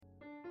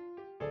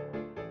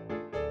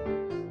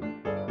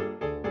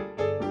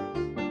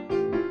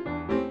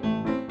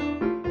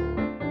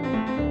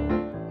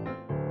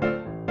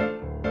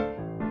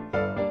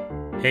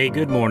Hey,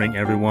 good morning,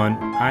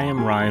 everyone. I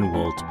am Ryan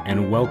Wolt,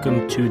 and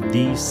welcome to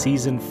the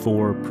Season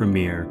 4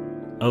 premiere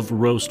of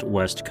Roast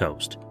West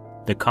Coast,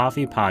 the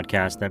coffee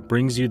podcast that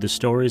brings you the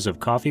stories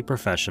of coffee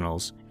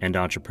professionals and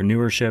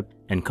entrepreneurship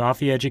and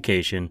coffee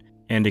education,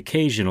 and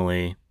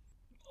occasionally,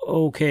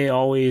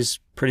 always,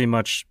 pretty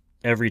much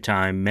every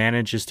time,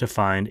 manages to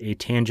find a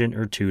tangent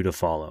or two to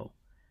follow.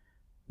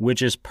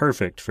 Which is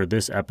perfect for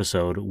this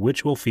episode,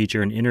 which will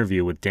feature an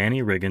interview with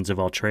Dani Riggins of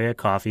Altrea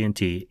Coffee and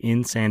Tea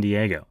in San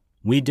Diego.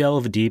 We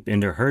delve deep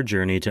into her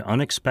journey to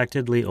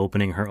unexpectedly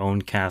opening her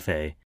own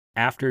cafe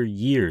after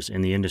years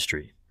in the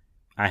industry.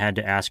 I had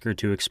to ask her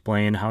to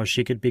explain how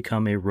she could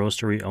become a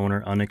roastery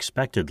owner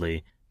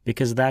unexpectedly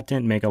because that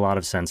didn't make a lot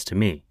of sense to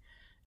me.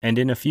 And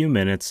in a few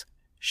minutes,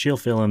 she'll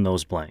fill in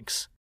those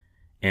blanks.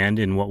 And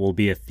in what will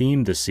be a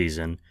theme this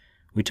season,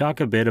 we talk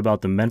a bit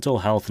about the mental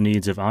health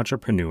needs of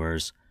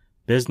entrepreneurs,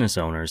 business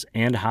owners,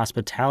 and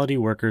hospitality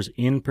workers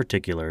in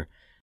particular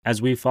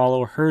as we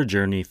follow her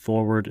journey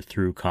forward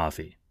through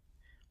coffee.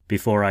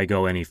 Before I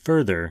go any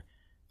further,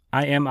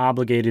 I am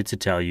obligated to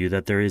tell you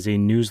that there is a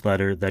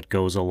newsletter that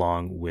goes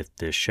along with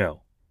this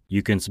show.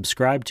 You can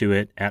subscribe to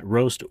it at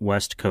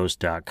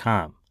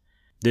roastwestcoast.com.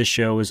 This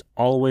show is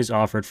always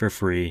offered for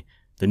free.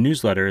 The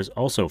newsletter is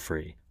also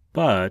free.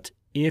 But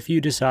if you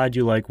decide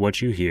you like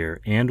what you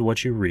hear and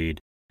what you read,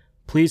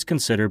 please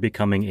consider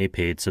becoming a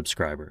paid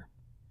subscriber.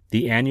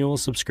 The annual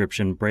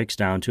subscription breaks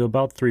down to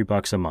about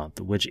 $3 a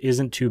month, which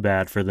isn't too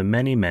bad for the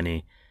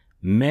many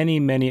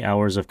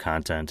hours of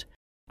content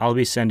I'll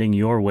be sending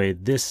your way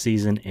this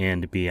season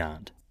and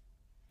beyond.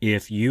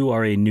 If you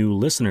are a new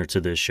listener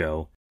to this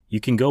show, you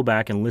can go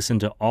back and listen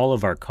to all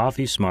of our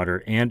Coffee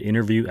Smarter and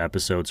interview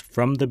episodes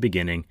from the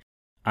beginning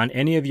on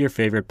any of your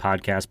favorite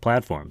podcast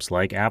platforms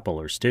like Apple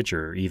or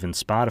Stitcher or even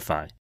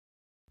Spotify.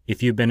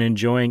 If you've been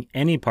enjoying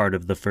any part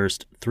of the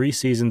first 3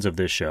 seasons of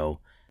this show,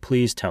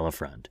 please tell a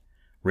friend.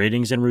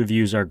 Ratings and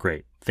reviews are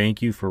great.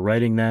 Thank you for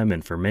writing them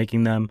and for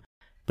making them,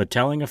 but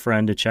telling a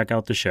friend to check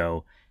out the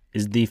show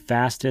is the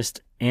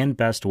fastest and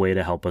best way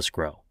to help us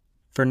grow.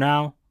 For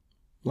now,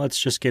 let's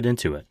just get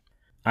into it.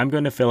 I'm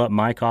going to fill up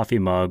my coffee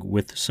mug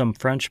with some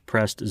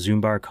French-pressed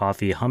Zumbar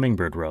Coffee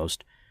Hummingbird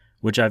Roast,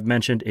 which I've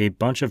mentioned a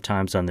bunch of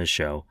times on this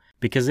show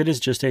because it is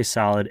just a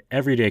solid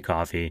everyday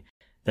coffee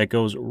that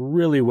goes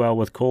really well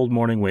with cold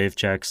morning wave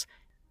checks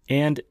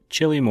and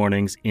chilly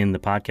mornings in the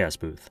podcast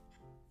booth.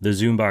 The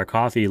Zumbar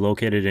Coffee,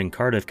 located in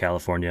Cardiff,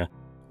 California,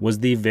 was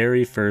the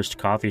very first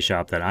coffee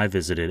shop that I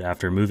visited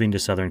after moving to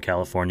Southern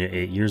California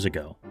 8 years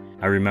ago.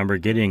 I remember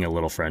getting a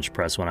little French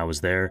press when I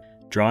was there,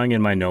 drawing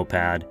in my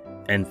notepad,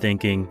 and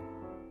thinking,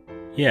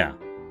 yeah,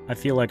 I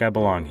feel like I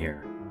belong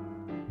here.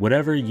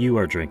 Whatever you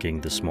are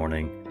drinking this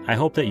morning, I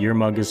hope that your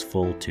mug is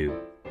full too,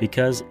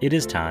 because it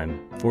is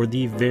time for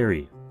the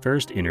very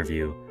first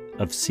interview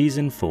of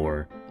Season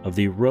 4 of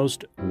the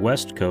Roast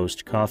West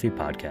Coast Coffee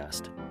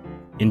Podcast.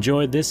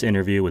 Enjoy this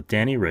interview with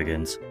Dani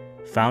Riggins,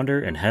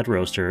 founder and head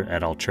roaster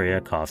at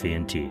Altrea Coffee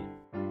and Tea.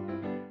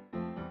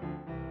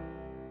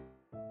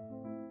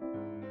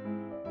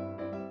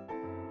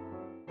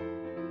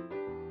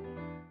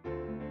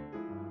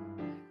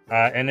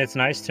 And it's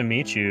nice to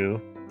meet you.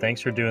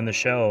 Thanks for doing the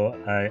show.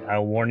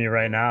 I'll warn you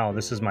right now,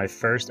 this is my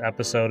first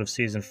episode of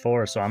Season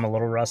 4, so I'm a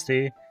little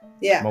rusty.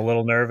 Yeah. I'm a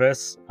little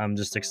nervous. I'm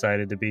just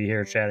excited to be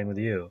here chatting with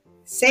you.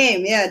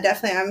 Same. Yeah,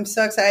 definitely. I'm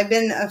so excited. I've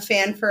been a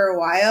fan for a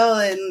while,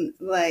 and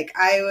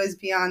I was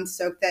beyond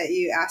stoked that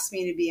you asked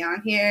me to be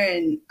on here,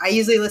 and I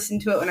usually listen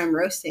to it when I'm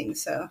roasting,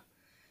 so.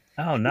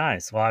 Oh,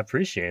 nice. Well, I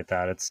appreciate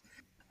that.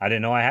 I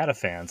didn't know I had a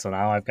fan, so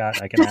now I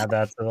can add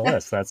that to the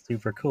list. That's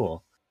super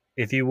cool.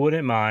 If you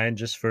wouldn't mind,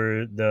 just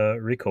for the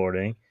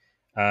recording,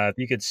 if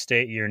you could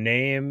state your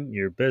name,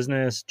 your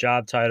business,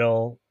 job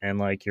title, and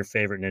your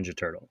favorite Ninja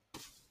Turtle.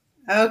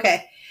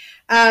 Okay.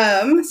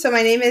 So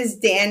my name is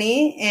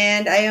Dani,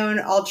 and I own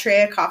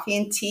Altrea Coffee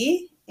and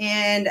Tea,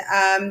 and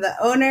I'm the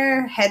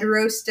owner, head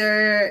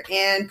roaster,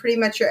 and pretty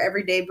much your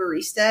everyday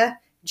barista,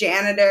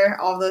 janitor,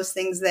 all those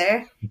things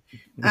there.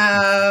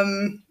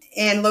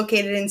 And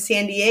located in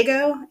San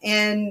Diego.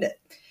 And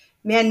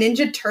man,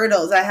 Ninja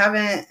Turtles,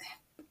 the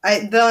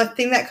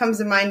thing that comes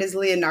to mind is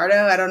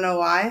Leonardo. I don't know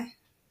why.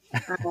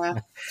 It's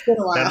been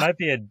a while. That might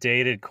be a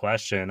dated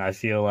question. I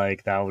feel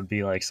like that would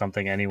be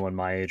something anyone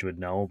my age would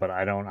know, but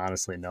I don't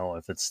honestly know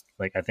if it's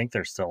I think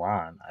they're still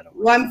on. I don't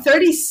know. Well, I'm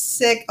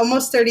 36,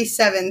 almost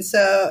 37,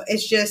 so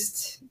it's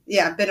just,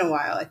 been a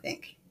while, I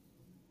think.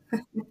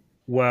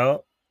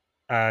 Well,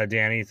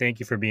 Dani, thank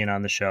you for being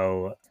on the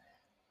show.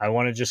 I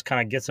want to just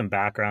kind of get some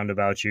background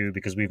about you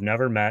because we've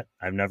never met.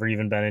 I've never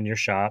even been in your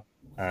shop.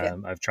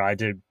 I've tried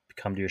to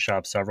come to your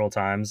shop several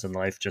times and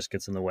life just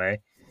gets in the way.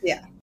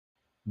 Yeah.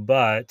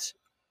 But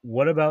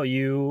what about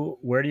you?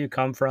 Where do you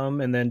come from?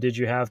 And then did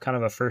you have kind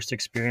of a first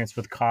experience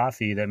with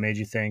coffee that made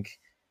you think,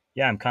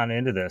 yeah, I'm kind of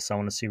into this. I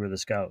want to see where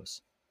this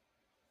goes.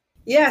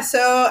 Yeah,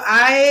 so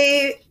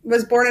I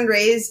was born and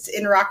raised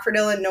in Rockford,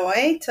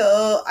 Illinois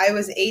till I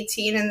was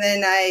 18, and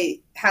then I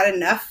had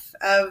enough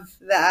of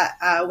that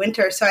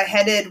winter. So I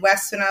headed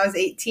west when I was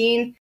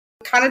 18,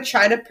 Kind of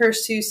tried to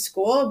pursue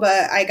school,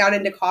 but I got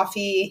into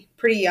coffee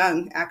pretty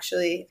young,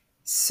 actually.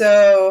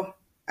 So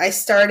I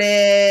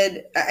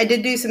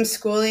did do some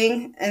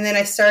schooling, and then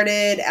I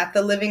started at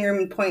the Living Room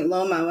in Point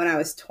Loma when I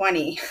was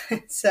 20.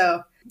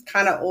 So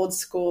kind of old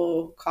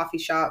school coffee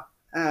shop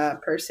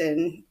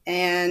person.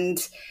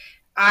 And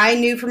I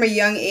knew from a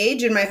young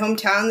age in my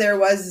hometown there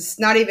was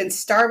not even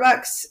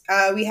Starbucks.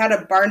 We had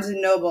a Barnes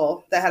and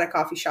Noble that had a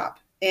coffee shop,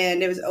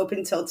 and it was open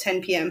until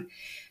 10 p.m.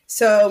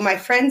 So my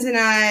friends and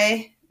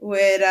I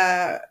would,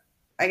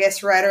 I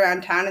guess, ride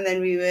around town, and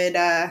then we would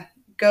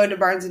go to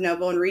Barnes and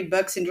Noble and read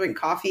books and drink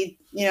coffee,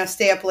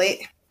 stay up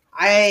late.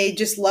 I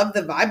just love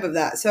the vibe of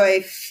that. So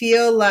I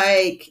feel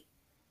like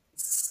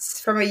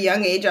from a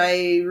young age,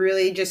 I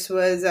really just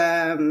was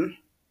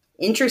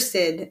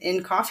interested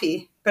in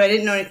coffee, but I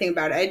didn't know anything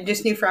about it. I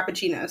just knew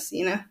Frappuccinos.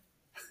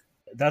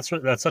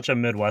 That's such a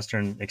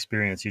Midwestern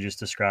experience you just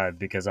described,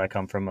 because I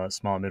come from a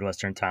small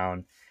Midwestern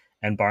town,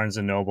 and Barnes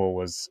and Noble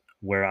was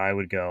where I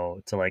would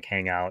go to like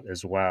hang out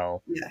as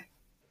well. Yeah.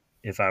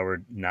 If I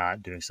were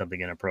not doing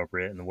something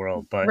inappropriate in the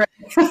world. But Right.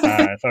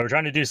 if I were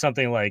trying to do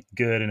something like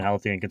good and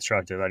healthy and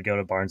constructive, I'd go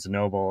to Barnes and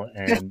Noble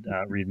and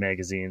read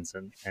magazines,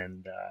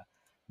 and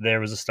there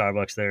was a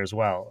Starbucks there as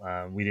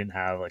well. We didn't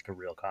have like a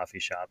real coffee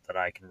shop that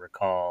I can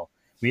recall.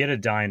 We had a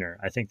diner.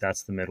 I think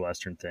that's the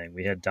Midwestern thing.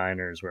 We had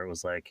diners where it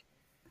was like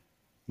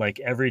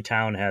every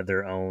town had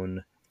their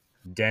own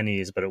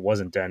Denny's, but it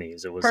wasn't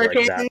Denny's. It was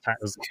Perkins. like that.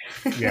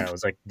 It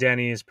was like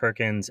Denny's,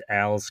 Perkins,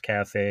 Al's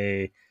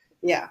Cafe.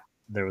 Yeah.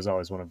 There was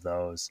always one of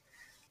those.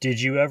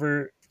 Did you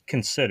ever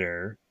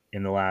consider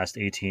in the last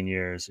 18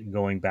 years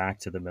going back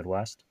to the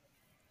Midwest?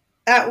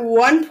 At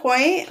one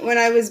point, when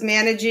I was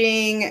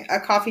managing a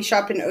coffee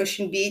shop in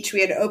Ocean Beach,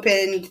 we had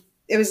opened,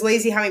 it was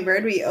Lazy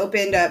Hummingbird. We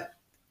opened up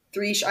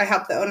I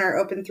helped the owner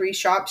open 3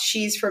 shops.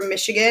 She's from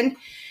Michigan.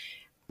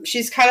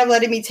 She's kind of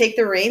letting me take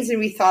the reins, and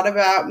we thought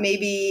about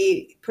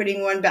maybe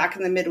putting one back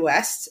in the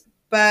Midwest.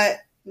 But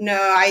no,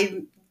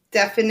 I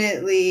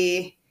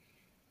definitely...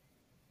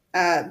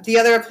 the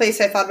other place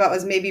I thought about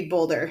was maybe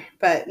Boulder,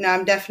 but no,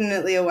 I'm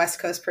definitely a West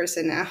Coast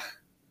person now.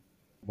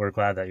 We're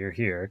glad that you're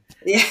here.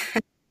 Yeah.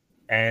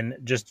 And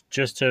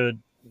just to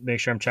make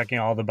sure I'm checking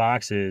all the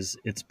boxes,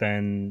 it's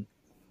been,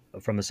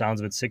 from the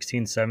sounds of it,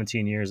 16,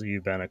 17 years that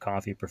you've been a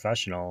coffee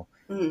professional.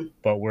 Mm-hmm.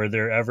 But were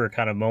there ever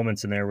kind of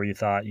moments in there where you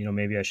thought,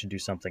 maybe I should do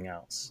something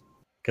else?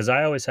 Because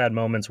I always had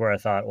moments where I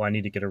thought, well, I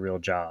need to get a real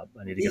job.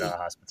 I need to get out of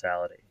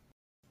hospitality.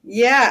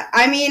 Yeah.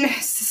 I mean,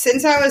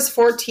 since I was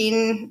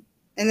 14...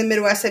 in the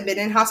Midwest, I've been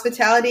in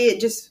hospitality. It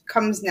just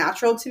comes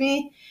natural to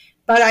me.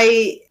 But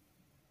I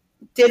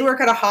did work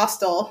at a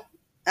hostel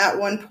at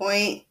one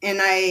point, and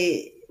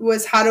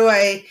how do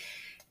I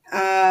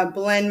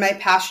blend my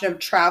passion of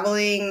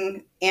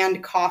traveling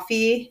and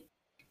coffee?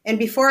 And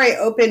before I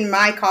opened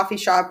my coffee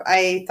shop,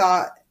 I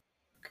thought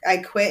I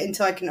quit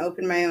until I can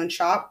open my own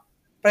shop.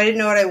 But I didn't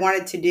know what I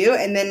wanted to do.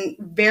 And then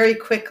very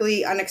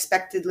quickly,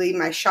 unexpectedly,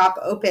 my shop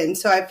opened.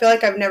 So I feel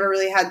like I've never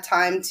really had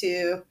time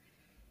to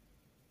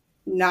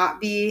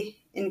not be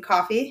in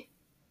coffee.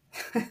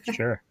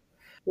 Sure.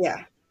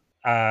 Yeah.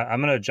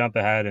 I'm going to jump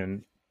ahead,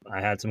 and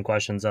I had some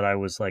questions that I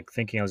was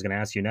thinking I was going to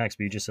ask you next,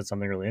 but you just said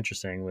something really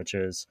interesting, which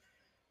is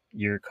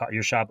your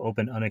shop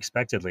opened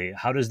unexpectedly.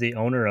 How does the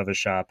owner of a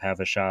shop have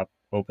a shop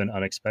open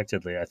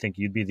unexpectedly? I think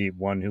you'd be the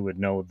one who would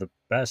know the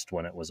best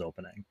when it was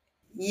opening.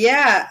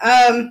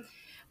 Yeah.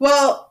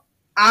 Well,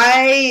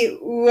 I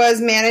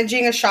was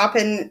managing a shop,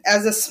 and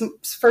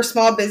for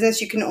small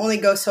business, you can only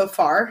go so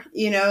far,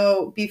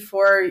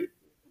 before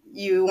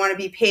you want to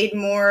be paid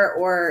more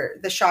or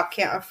the shop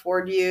can't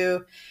afford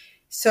you.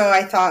 So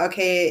I thought,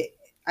 okay,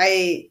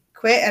 I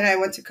quit and I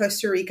went to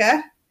Costa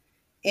Rica.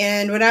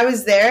 And when I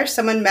was there,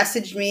 someone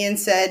messaged me and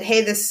said,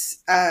 hey,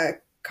 this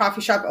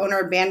coffee shop owner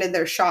abandoned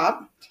their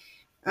shop.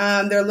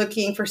 They're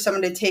looking for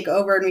someone to take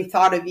over, and we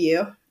thought of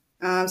you.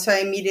 So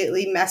I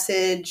immediately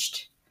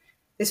messaged.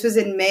 This was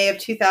in May of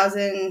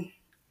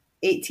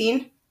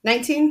 2018,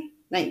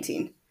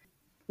 19?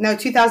 No,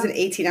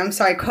 2018. I'm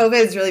sorry.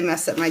 COVID has really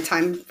messed up my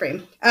time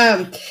frame.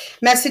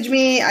 Messaged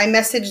me. I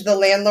messaged the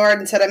landlord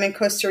and said, I'm in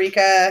Costa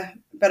Rica,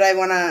 but I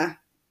want to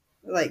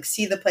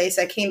see the place.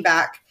 I came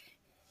back,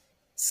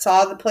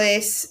 saw the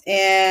place,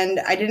 and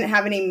I didn't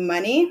have any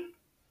money,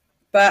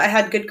 but I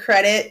had good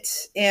credit,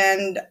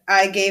 and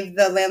I gave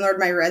the landlord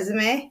my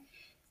resume.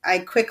 I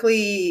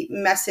quickly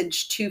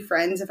messaged 2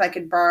 friends if I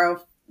could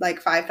borrow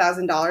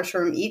 $5,000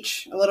 from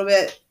each, a little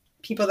bit,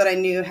 people that I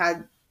knew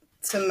had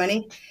some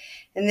money.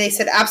 And they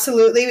said,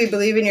 absolutely, we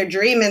believe in your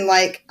dream. And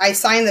I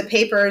signed the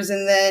papers,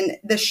 and then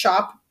the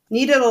shop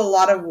needed a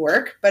lot of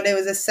work, but it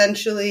was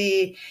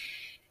essentially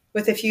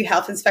with a few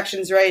health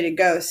inspections ready to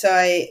go.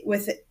 So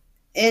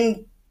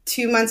within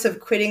 2 months of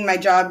quitting my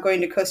job,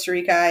 going to Costa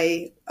Rica,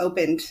 I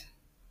opened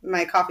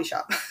my coffee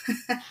shop.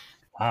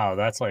 Wow,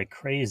 that's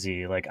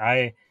crazy.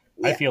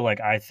 I feel like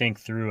I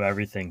think through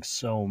everything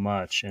so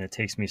much, and it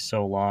takes me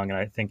so long, and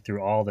I think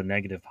through all the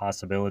negative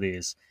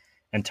possibilities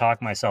and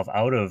talk myself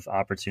out of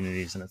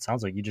opportunities. And it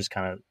sounds like you just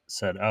kind of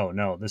said, oh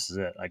no, this is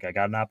it. I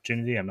got an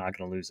opportunity. I'm not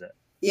going to lose it.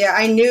 Yeah,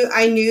 I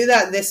knew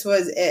that this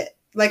was it.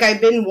 Like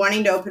I've been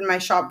wanting to open my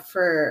shop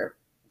for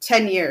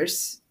 10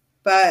 years,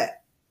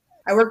 but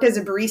I worked as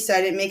a barista.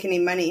 I didn't make any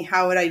money.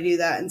 How would I do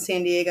that in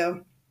San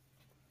Diego?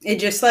 It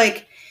just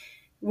like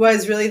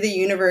was really the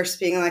universe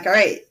being like, all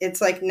right,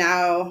 it's like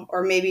now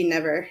or maybe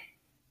never,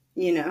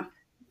 you know?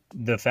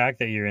 The fact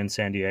that you're in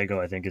San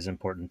Diego, I think, is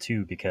important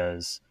too,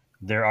 because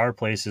there are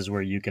places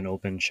where you can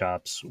open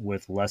shops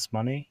with less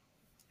money.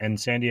 And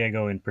San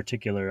Diego, in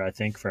particular, I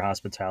think for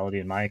hospitality,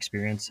 in my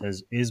experience,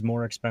 is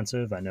more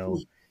expensive. I know,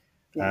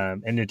 Yeah.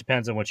 and it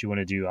depends on what you want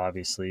to do,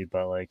 obviously.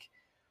 But like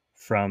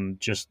from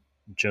just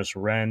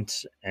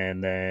rent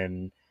and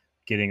then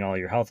getting all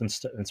your health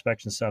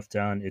inspection stuff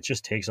done, it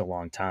just takes a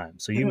long time.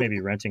 So you may Mhm.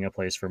 be renting a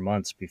place for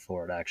months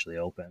before it actually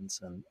opens,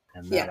 and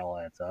that Yeah. all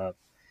adds up.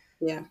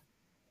 Yeah.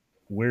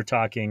 We're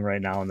talking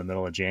right now in the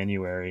middle of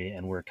January,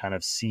 and we're kind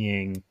of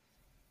seeing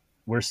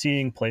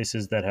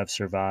places that have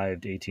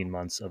survived 18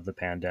 months of the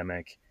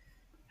pandemic,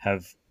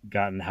 have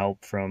gotten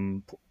help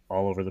from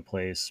all over the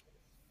place,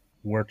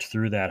 worked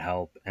through that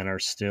help, and are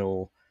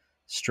still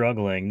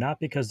struggling, not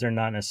because they're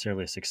not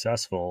necessarily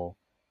successful,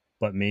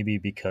 but maybe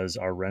because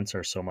our rents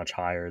are so much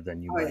higher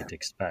than you Oh, yeah. might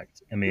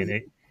expect. I mean,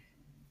 Mhm.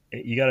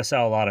 you got to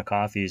sell a lot of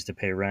coffees to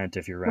pay rent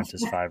if your rent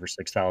is $5,000 or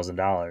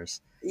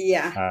 $6,000,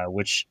 Yeah.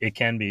 which it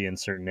can be in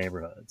certain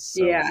neighborhoods.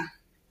 So Yeah.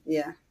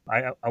 Yeah.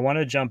 I want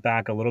to jump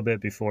back a little bit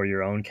before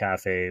your own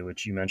cafe,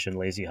 which you mentioned,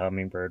 Lazy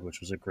Hummingbird, which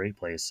was a great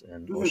place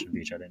in Ocean Mhm.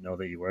 Beach. I didn't know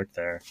that you worked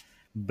there.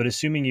 But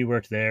assuming you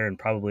worked there and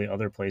probably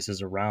other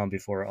places around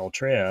before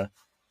Altrea,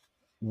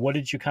 what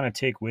did you kind of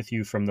take with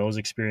you from those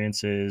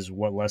experiences?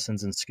 What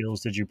lessons and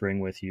skills did you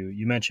bring with you?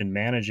 You mentioned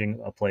managing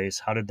a place.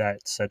 How did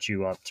that set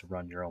you up to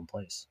run your own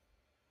place?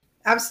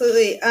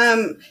 Absolutely.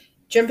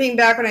 Jumping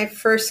back when I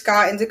first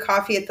got into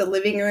coffee at the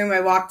living room, I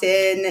walked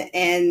in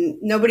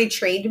and nobody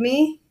trained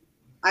me.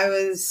 I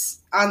was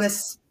on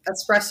this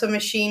espresso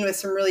machine with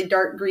some really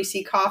dark,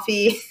 greasy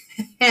coffee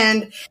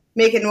and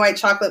making white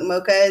chocolate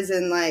mochas.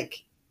 And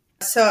like,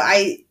 so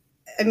I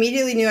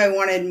immediately knew I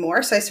wanted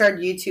more. So I started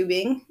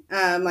YouTubing,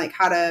 like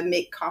how to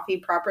make coffee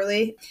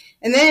properly.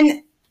 And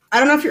then I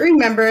don't know if you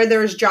remember, there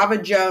was Java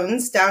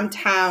Jones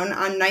downtown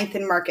on Ninth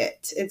and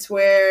Market. It's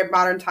where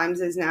Modern Times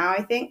is now,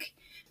 I think.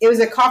 It was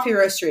a coffee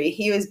roastery.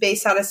 He was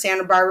based out of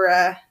Santa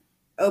Barbara,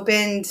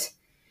 opened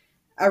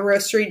a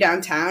roastery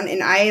downtown,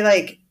 and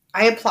I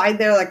applied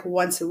there like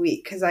once a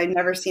week because I'd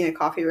never seen a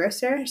coffee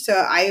roaster. So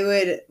I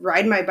would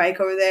ride my bike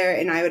over there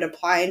and I would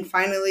apply, and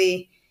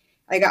finally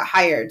I got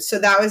hired. So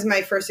that was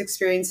my first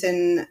experience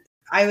in,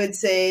 I would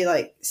say,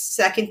 like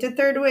second to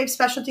third wave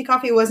specialty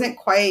coffee. It wasn't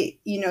quite,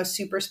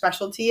 super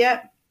specialty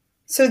yet.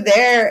 So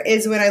there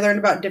is when I learned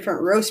about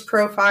different roast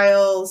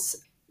profiles,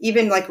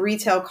 even like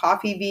retail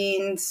coffee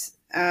beans,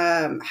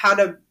 how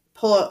to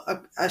pull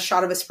a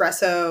shot of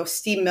espresso,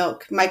 steam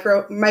milk,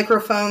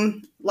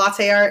 microfoam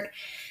latte art.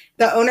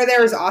 The owner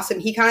there was awesome.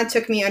 He kind of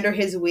took me under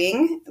his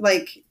wing.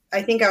 Like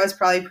I think I was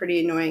probably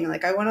pretty annoying.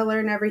 Like I want to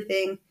learn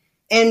everything,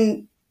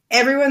 and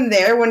everyone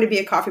there wanted to be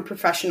a coffee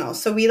professional.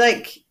 So we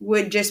like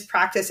would just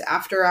practice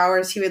after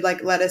hours. He would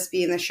like let us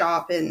be in the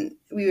shop and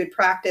we would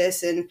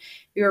practice, and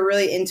we were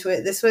really into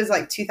it. This was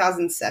like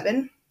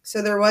 2007.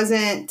 So there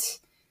wasn't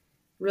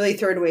really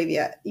third wave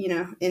yet,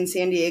 in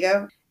San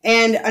Diego.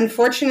 And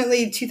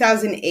unfortunately,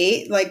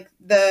 2008, like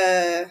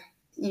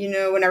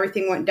when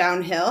everything went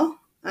downhill,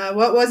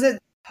 what was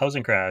it?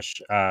 Housing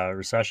crash,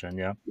 recession.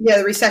 Yeah. Yeah,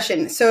 the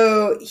recession.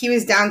 So he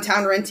was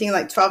downtown renting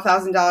like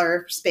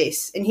 $12,000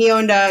 space, and he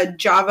owned a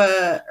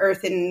Java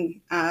Earth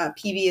and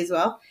PV as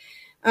well.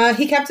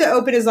 He kept it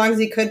open as long as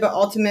he could, but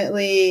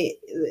ultimately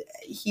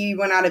he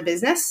went out of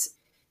business.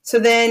 So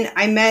then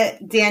I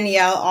met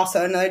Danielle,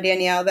 also another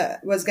Danielle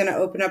that was going to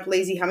open up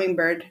Lazy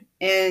Hummingbird,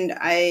 and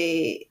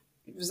I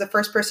was the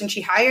first person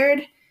she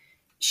hired.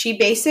 She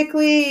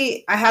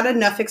basically, I had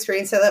enough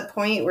experience at that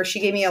point where she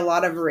gave me a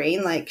lot of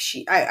reign. Like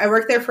I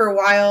worked there for a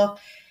while,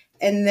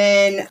 and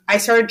then I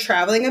started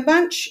traveling a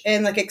bunch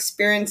and like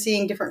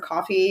experiencing different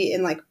coffee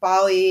in like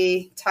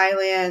Bali,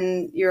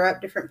 Thailand,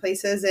 Europe, different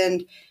places.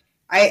 And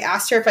I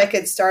asked her if I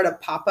could start a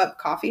pop-up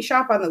coffee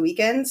shop on the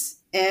weekends.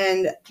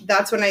 And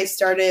that's when I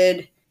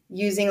started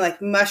using like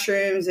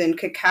mushrooms and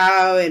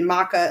cacao and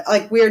maca,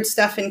 like weird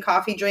stuff in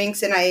coffee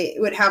drinks. And I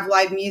would have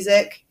live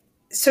music.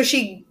 So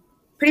she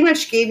pretty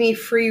much gave me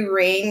free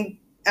reign.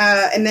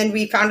 And then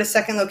we found a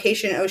second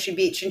location in Ocean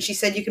Beach. And she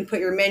said, you can put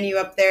your menu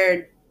up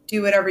there,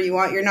 do whatever you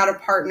want. You're not a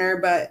partner,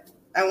 but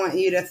I want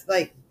you to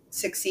like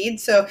succeed.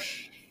 So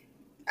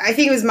I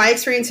think it was my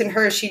experience and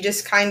hers. She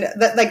just kind of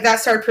like that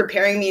started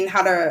preparing me in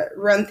how to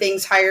run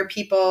things, hire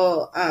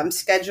people,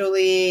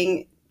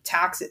 scheduling,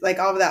 tax, like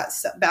all of that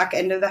stuff, back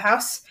end of the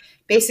house,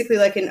 basically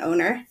like an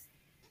owner.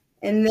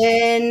 And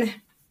then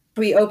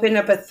we opened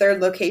up a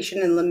third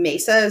location in La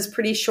Mesa. It was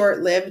pretty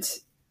short lived,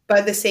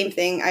 but the same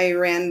thing. I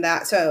ran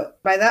that. So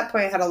by that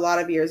point, I had a lot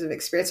of years of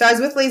experience. So I was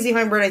with Lazy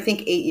Hummingbird, I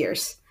think 8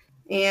 years.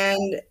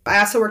 And I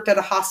also worked at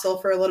a hostel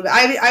for a little bit.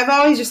 I've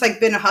always just like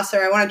been a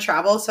hustler. I want to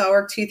travel. So I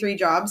work 2, 3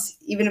 jobs,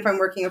 even if I'm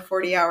working a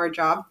 40-hour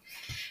job.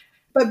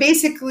 But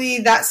basically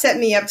that set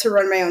me up to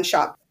run my own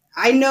shop.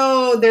 I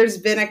know there's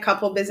been a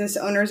couple business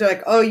owners who are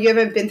like, oh, you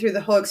haven't been through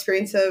the whole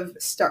experience of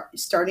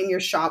starting your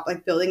shop,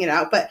 like building it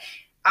out. But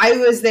I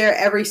was there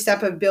every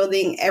step of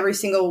building every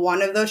single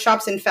one of those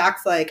shops. In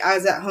fact, like I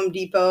was at Home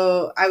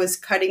Depot, I was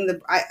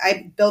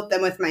I built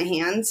them with my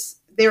hands.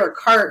 They were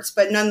carts,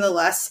 but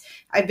nonetheless,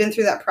 I've been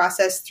through that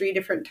process 3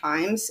 different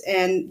times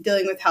and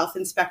dealing with health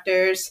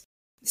inspectors.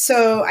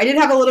 So I did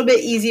have a little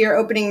bit easier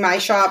opening my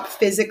shop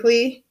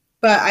physically,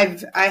 but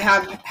I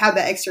have had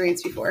that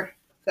experience before,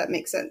 if that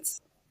makes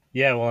sense.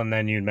 Yeah, well, and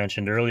then you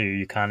mentioned earlier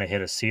you kind of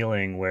hit a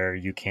ceiling where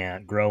you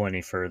can't grow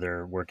any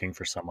further working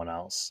for someone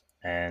else.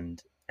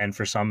 And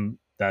for some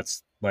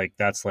that's like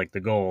the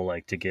goal,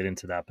 like to get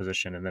into that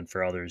position. And then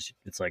for others,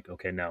 it's like,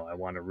 okay, no, I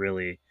want to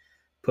really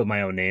put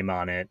my own name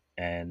on it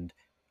and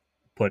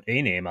put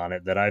a name on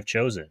it that I've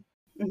chosen.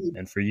 Mm-hmm.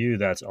 And for you,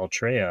 that's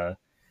Altrea.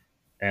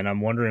 And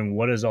I'm wondering,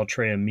 what does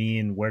Altrea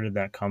mean? Where did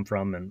that come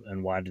from?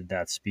 And why did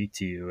that speak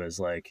to you as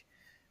like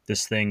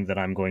this thing that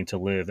I'm going to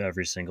live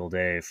every single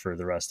day for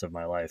the rest of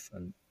my life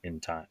and in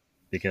time?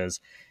 Because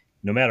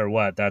no matter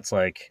what, that's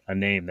like a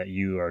name that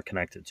you are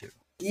connected to.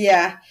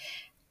 Yeah.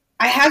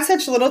 I had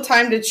such little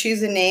time to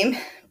choose a name,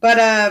 but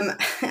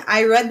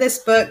I read this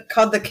book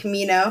called The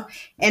Camino,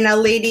 and a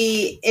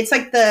lady, it's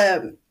like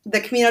the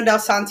Camino del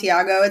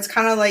Santiago. It's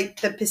kind of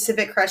like the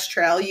Pacific Crest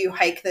Trail. You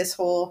hike this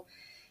whole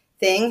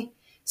thing.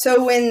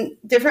 So when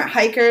different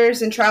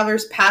hikers and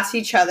travelers pass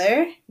each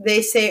other,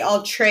 they say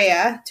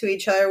Altrea to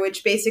each other,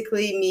 which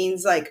basically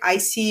means like, I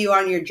see you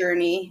on your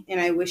journey and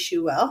I wish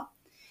you well.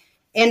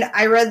 And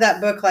I read that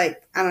book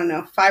like, I don't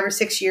know, 5 or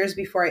 6 years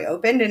before I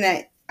opened. And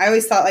I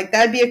always thought like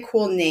that'd be a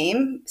cool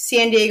name.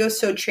 San Diego's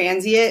so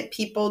transient.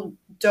 People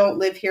don't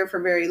live here for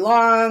very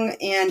long,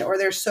 or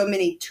there's so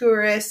many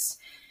tourists.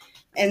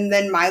 And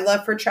then my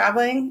love for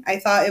traveling, I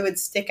thought it would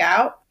stick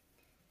out.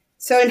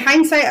 So in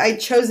hindsight, I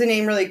chose the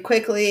name really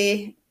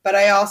quickly, but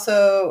I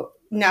also,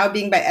 now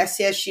being by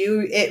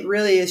SCSU, it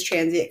really is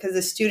transient because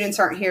the students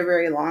aren't here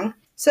very long.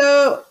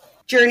 So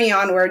journey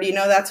onward,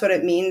 that's what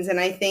it means.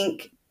 And I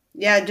think,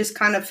 yeah, it just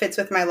kind of fits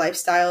with my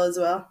lifestyle as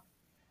well.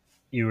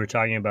 You were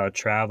talking about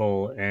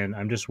travel, and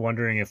I'm just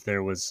wondering if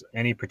there was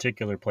any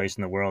particular place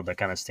in the world that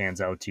kind of stands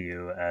out to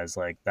you as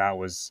like that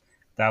was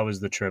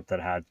the trip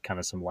that had kind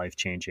of some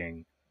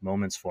life-changing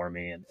moments for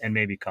me, and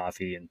maybe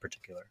coffee in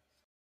particular.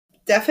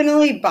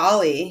 Definitely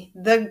Bali.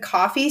 The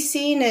coffee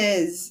scene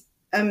is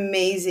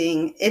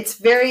amazing. It's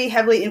very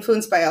heavily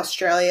influenced by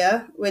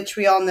Australia, which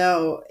we all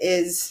know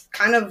is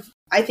kind of,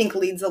 I think,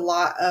 leads a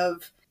lot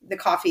of the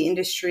coffee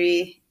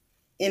industry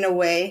in a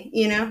way,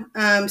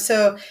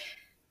 So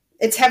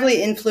it's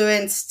heavily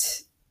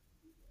influenced.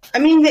 I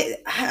mean,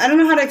 I don't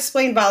know how to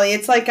explain Bali.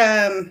 It's like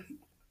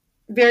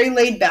very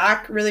laid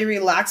back, really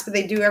relaxed, but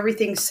they do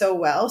everything so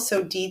well,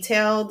 so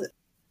detailed.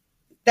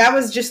 That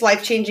was just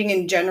life-changing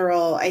in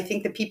general. I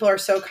think the people are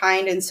so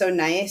kind and so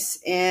nice,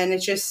 and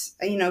it's just,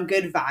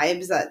 good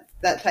vibes,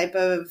 that type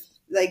of,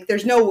 like,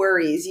 there's no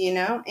worries,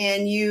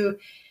 and you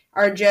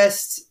are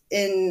just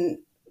in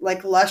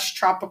like lush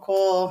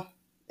tropical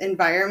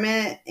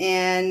environment.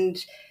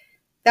 And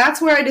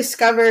that's where I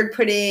discovered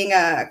putting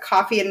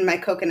coffee in my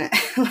coconut.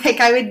 Like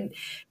I would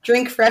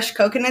drink fresh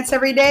coconuts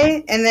every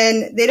day, and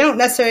then they don't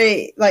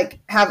necessarily like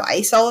have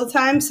ice all the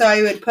time. So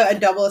I would put a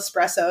double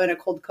espresso in a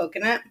cold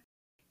coconut.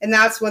 And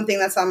that's one thing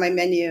that's on my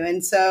menu.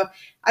 And so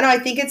I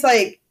think it's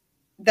like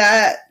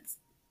that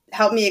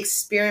helped me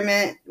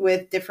experiment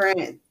with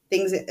different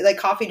things. Like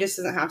coffee just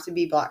doesn't have to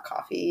be black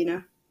coffee,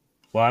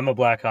 Well, I'm a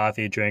black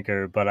coffee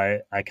drinker, but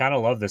I kind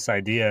of love this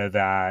idea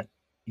that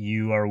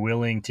you are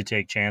willing to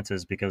take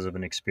chances because of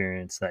an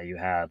experience that you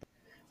had.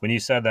 When you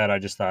said that, I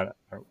just thought,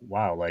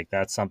 wow, like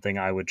that's something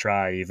I would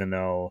try, even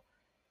though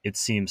it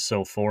seems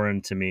so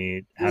foreign to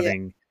me,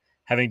 having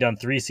done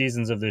 3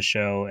 seasons of this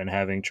show and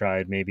having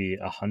tried maybe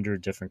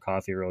 100 different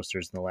coffee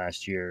roasters in the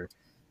last year.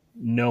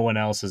 No one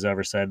else has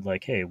ever said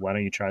like, hey, why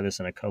don't you try this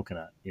in a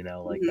coconut?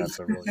 Like that's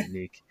a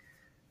really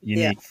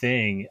unique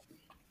thing.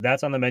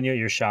 That's on the menu at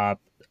your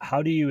shop.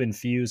 How do you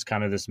infuse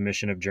kind of this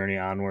mission of Journey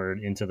Onward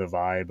into the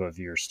vibe of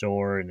your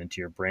store and into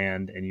your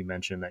brand? And you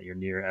mentioned that you're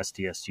near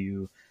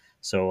SDSU,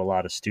 so a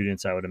lot of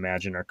students, I would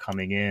imagine, are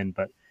coming in.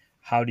 But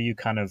how do you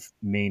kind of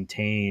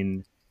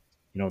maintain,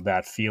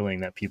 that feeling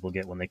that people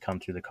get when they come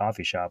through the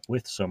coffee shop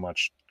with so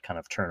much kind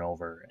of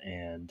turnover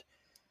and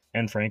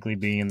frankly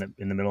being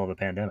in the middle of a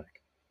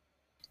pandemic?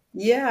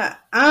 Yeah.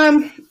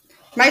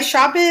 My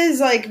shop is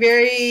like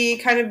very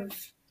kind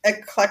of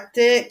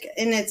eclectic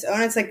in its own.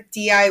 It's like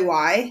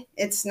DIY.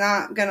 It's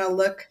not going to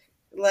look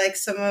like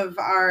some of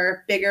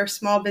our bigger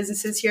small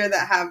businesses here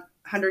that have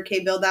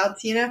 100K build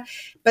outs,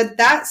 but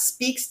that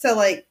speaks to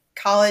like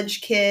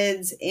college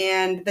kids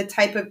and the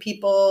type of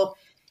people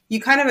you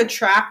kind of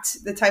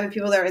attract, the type of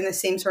people that are in the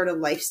same sort of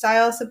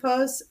lifestyle, I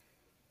suppose.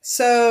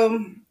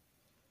 So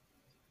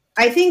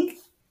I think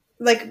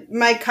like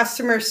my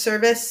customer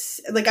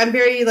service, like I'm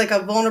very like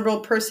a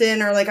vulnerable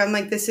person, or like I'm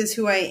like, this is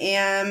who I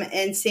am.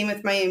 And same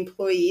with my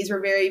employees.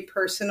 We're very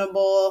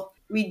personable.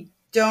 We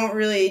don't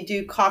really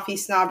do coffee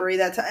snobbery.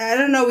 I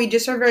don't know. We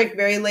just are very,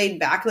 very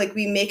laid back. Like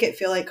we make it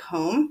feel like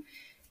home.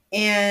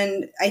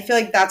 And I feel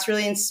like that's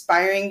really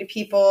inspiring to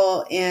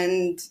people.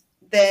 And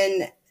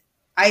then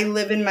I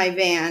live in my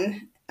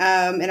van,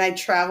 and I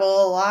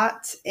travel a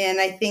lot. And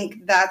I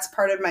think that's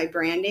part of my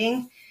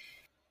branding.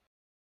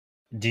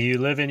 Do you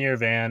live in your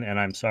van? And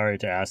I'm sorry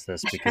to ask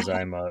this because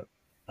I'm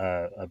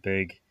a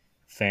big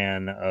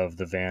fan of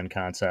the van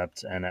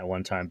concept, and at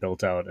one time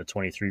built out a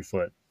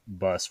 23-foot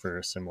bus for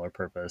a similar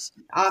purpose.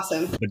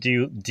 Awesome. But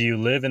do you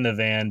live in the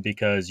van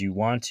because you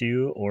want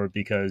to, or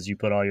because you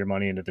put all your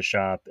money into the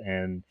shop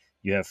and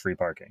you have free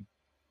parking?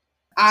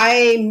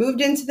 I moved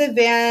into the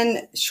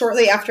van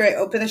shortly after I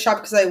opened the shop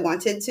because I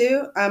wanted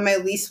to. My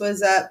lease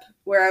was up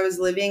where I was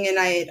living, and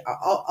I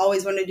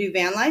always wanted to do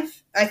van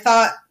life. I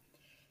thought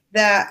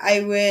that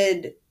I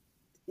would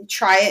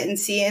try it and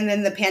see, and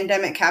then the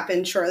pandemic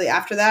happened shortly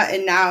after that.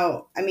 And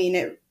now, I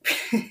mean,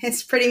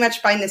 it's pretty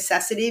much by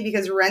necessity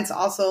because rent's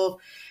also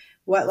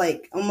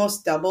like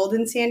almost doubled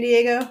in San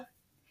Diego.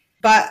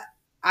 But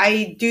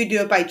I do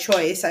it by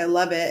choice. I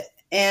love it.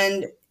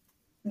 And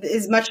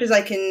as much as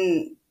I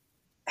can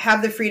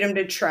have the freedom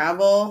to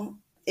travel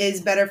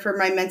is better for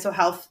my mental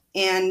health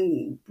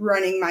and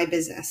running my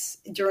business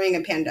during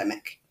a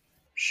pandemic.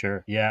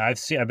 Sure. Yeah,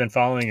 I've been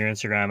following your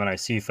Instagram, and I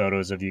see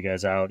photos of you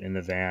guys out in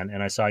the van,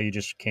 and I saw you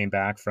just came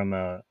back from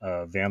a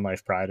Van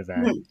Life Pride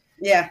event.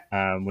 Yeah.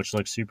 Which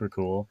looks super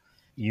cool.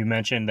 You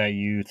mentioned that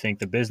you think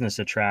the business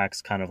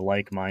attracts kind of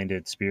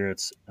like-minded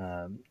spirits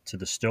to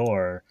the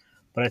store,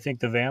 but I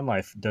think the van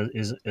life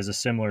is a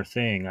similar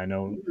thing. I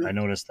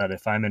noticed that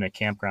if I'm in a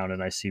campground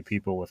and I see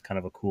people with kind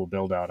of a cool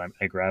build out,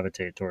 I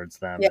gravitate towards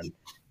them. Yeah. And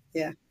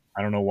Yeah.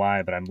 I don't know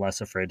why, but I'm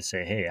less afraid to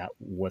say, "Hey,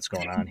 what's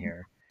going on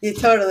here?" Yeah,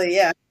 totally.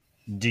 Yeah.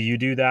 Do you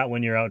do that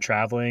when you're out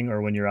traveling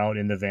or when you're out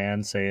in the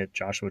van, say at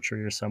Joshua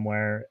Tree or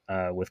somewhere,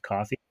 with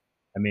coffee?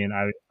 I mean,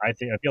 I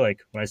feel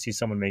like when I see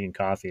someone making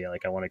coffee,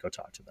 like I want to go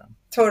talk to them.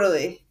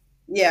 Totally.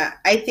 Yeah.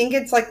 I think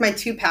it's like my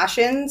two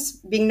passions,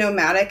 being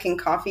nomadic and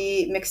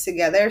coffee mixed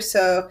together.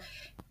 So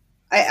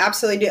I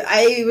absolutely do.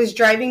 I was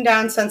driving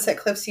down Sunset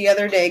Cliffs the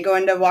other day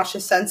going to watch the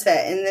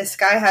sunset, and this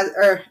guy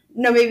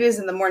maybe it was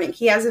in the morning.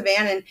 He has a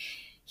van, and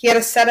he had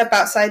a setup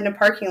outside in a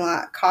parking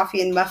lot,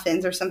 coffee and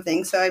muffins or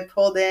something. So I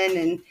pulled in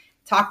and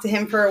talked to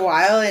him for a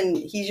while, and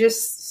he's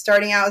just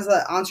starting out as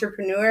an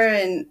entrepreneur,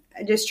 and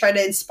I just try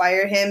to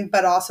inspire him,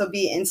 but also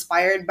be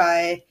inspired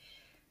by,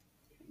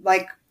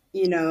 like,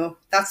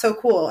 that's so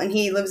cool. And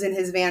he lives in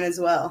his van as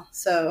well.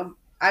 So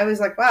I was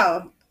like,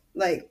 wow,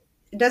 like,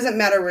 it doesn't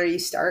matter where you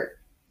start.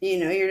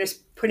 You're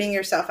just putting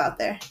yourself out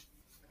there.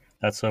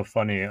 That's so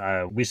funny.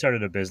 We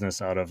started a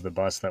business out of the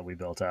bus that we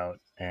built out,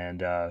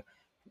 and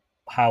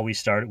how we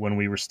started when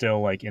we were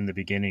still like in the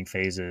beginning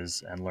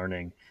phases and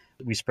learning.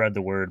 We spread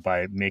the word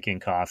by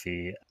making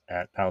coffee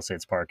at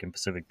Palisades Park in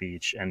Pacific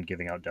Beach and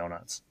giving out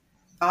donuts.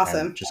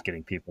 Awesome. And just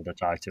getting people to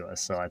talk to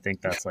us. So I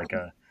think that's like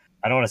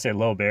I don't want to say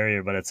low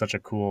barrier, but it's such a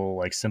cool,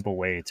 like simple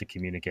way to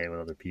communicate with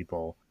other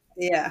people.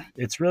 Yeah.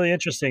 It's really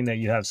interesting that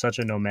you have such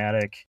a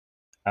nomadic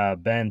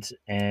bent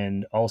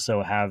and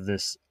also have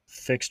this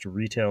fixed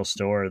retail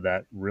store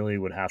that really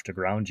would have to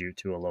ground you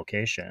to a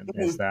location.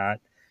 Mm-hmm. Is that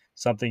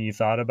something you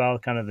thought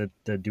about, kind of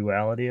the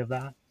duality of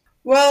that?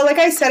 Well, like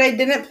I said, I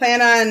didn't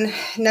plan on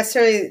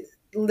necessarily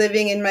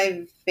living in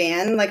my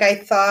van. Like I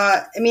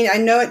thought, I mean, I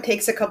know it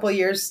takes a couple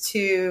years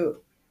to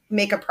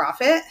make a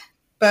profit,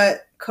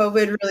 but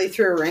COVID really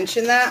threw a wrench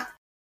in that.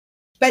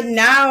 But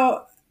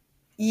now,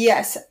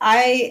 yes,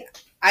 I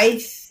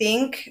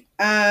think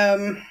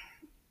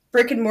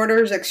brick and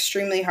mortar is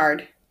extremely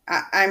hard.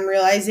 I'm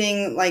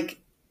realizing, like,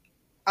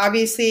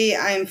 obviously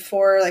I'm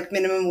for like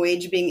minimum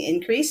wage being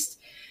increased,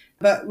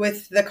 but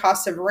with the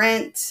cost of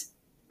rent,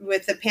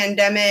 with the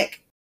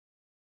pandemic,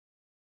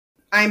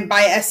 I'm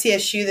by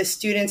SCSU, the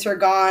students are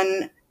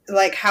gone.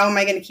 Like, how am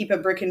I going to keep a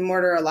brick and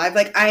mortar alive?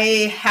 Like,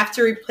 I have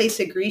to replace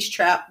a grease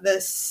trap. The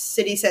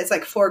city says it's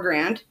like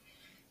 $4,000.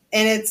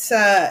 And it's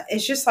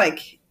just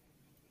like,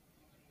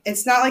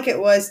 it's not like it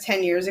was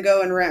 10 years ago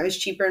when rent was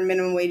cheaper and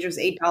minimum wage was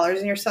 $8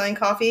 and you're selling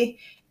coffee.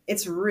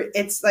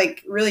 It's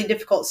like really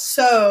difficult.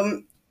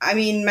 So, I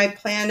mean, my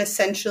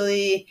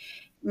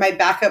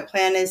backup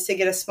plan is to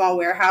get a small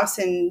warehouse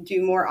and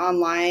do more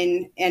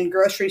online and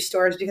grocery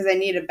stores because I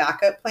need a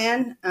backup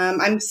plan.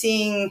 I'm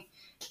seeing,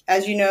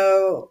 as you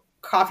know,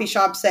 coffee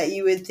shops that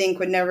you would think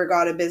would never go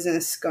out of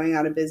business going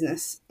out of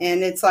business.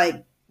 And it's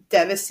like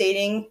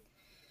devastating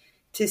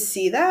to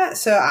see that.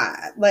 So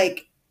I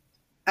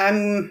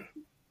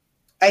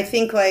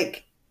think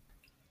like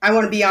I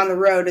want to be on the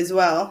road as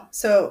well.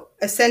 So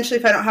essentially,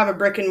 if I don't have a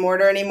brick and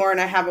mortar anymore and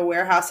I have a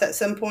warehouse at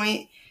some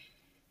point,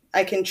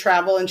 I can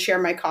travel and share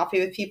my coffee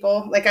with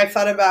people. Like I've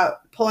thought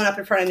about pulling up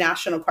in front of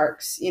national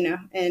parks,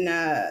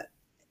 and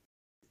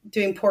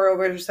doing pour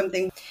overs or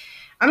something.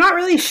 I'm not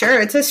really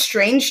sure. It's a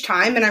strange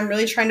time, and I'm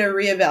really trying to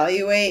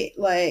reevaluate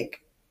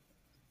like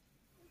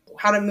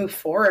how to move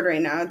forward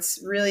right now. It's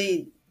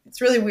really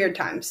weird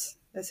times,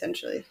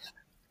 essentially.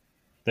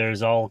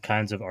 There's all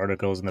kinds of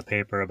articles in the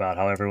paper about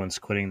how everyone's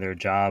quitting their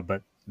job,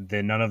 but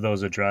none of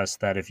those address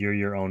that if you're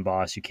your own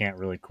boss, you can't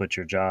really quit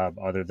your job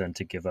other than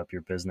to give up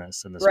your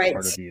business and this Right.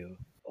 part of you.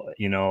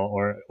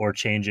 or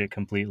change it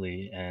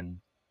completely. And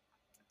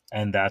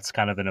that's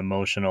kind of an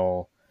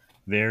emotional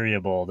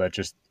variable that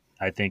just,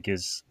 I think,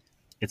 it's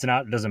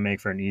not, doesn't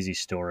make for an easy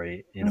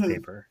story in a Mhm.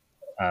 paper,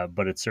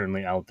 but it's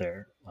certainly out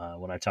there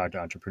when I talk to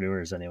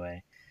entrepreneurs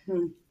anyway.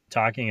 Mhm.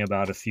 Talking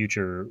about a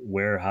future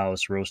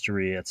warehouse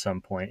roastery at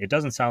some point, it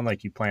doesn't sound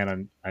like you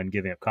plan on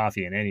giving up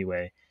coffee in any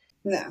way.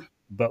 No.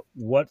 But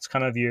what's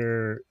kind of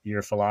your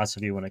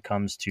philosophy when it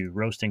comes to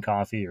roasting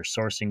coffee or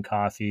sourcing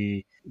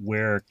coffee?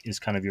 Where is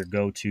kind of your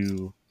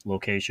go-to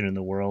location in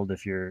the world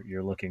if you're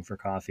looking for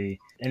coffee?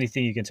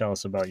 Anything you can tell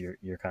us about your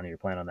kind of your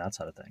plan on that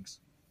side of things?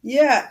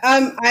 Yeah,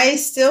 I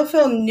still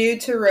feel new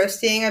to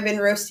roasting. I've been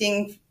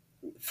roasting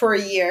for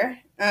a year.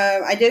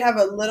 I did have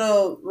a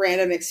little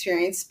random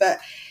experience, but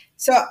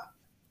so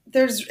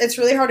it's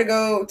really hard to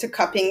go to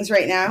cuppings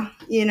right now,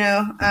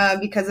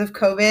 because of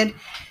COVID.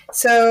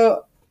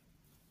 So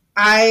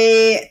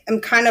I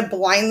am kind of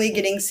blindly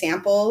getting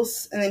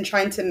samples and then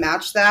trying to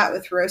match that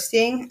with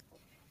roasting.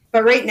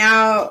 But right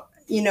now,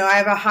 I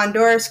have a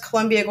Honduras,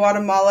 Colombia,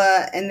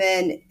 Guatemala, and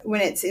then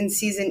when it's in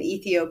season,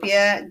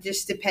 Ethiopia,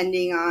 just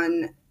depending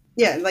on,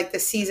 yeah, like the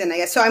season, I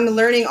guess. So I'm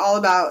learning all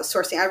about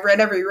sourcing. I've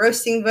read every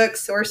roasting book,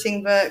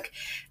 sourcing book.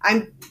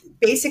 I'm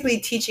basically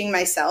teaching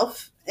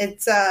myself.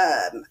 It's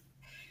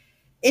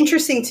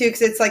interesting too,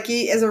 because it's like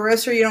as a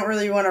roaster, you don't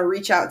really want to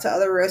reach out to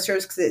other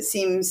roasters because it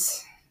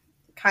seems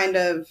kind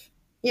of,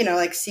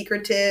 like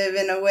secretive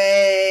in a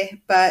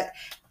way. But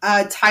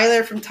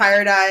Tyler from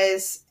Tired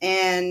Eyes,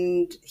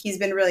 and he's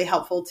been really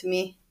helpful to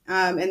me.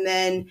 And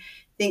then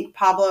I think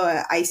Pablo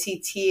at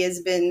ICT has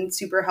been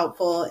super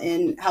helpful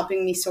in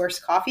helping me source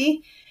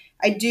coffee.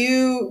 I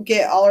do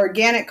get all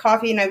organic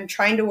coffee, and I'm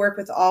trying to work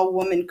with all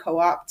woman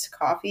co-opt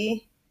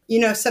coffee,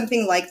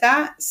 something like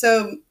that.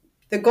 So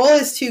the goal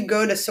is to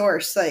go to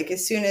source, like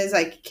as soon as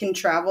I can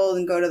travel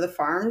and go to the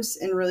farms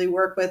and really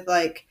work with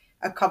like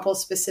a couple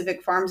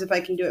specific farms if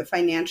I can do it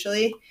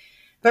financially.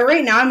 But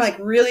right now I'm like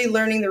really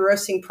learning the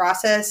roasting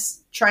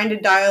process, trying to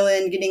dial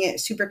in, getting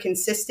it super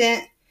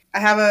consistent.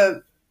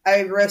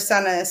 I roast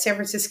on a San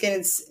Franciscan,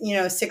 it's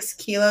 6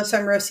 kilos, so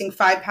I'm roasting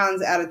 5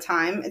 pounds at a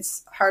time.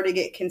 It's hard to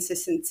get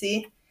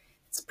consistency.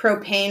 It's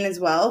propane as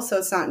well, so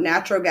it's not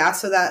natural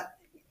gas. So that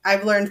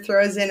I've learned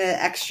throws in an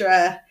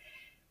extra,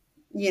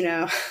 you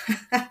know.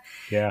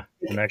 Yeah,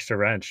 an extra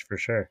wrench for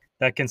sure.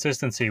 That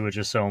consistency, which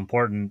is so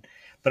important,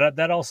 but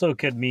that also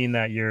could mean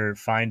that you're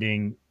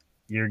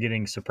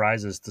getting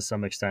surprises to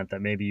some extent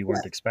that maybe you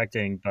weren't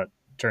expecting, but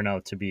turn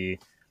out to be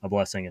a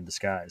blessing in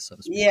disguise, so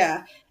to speak.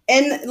 Yeah.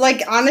 And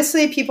like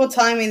honestly, people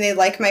telling me they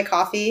like my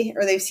coffee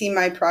or they've seen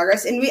my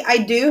progress. And I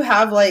do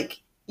have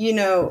like,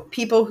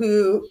 people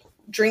who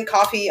drink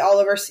coffee all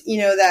over,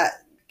 that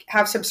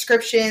have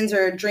subscriptions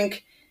or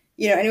drink,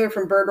 anywhere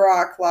from Bird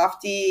Rock,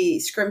 Lofty,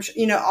 Scrimsh,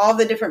 all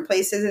the different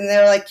places. And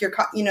they're like,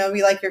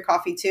 we like your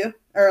coffee too.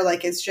 Or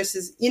like, it's just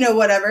as,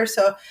 whatever.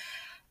 So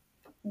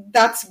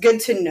that's good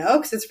to know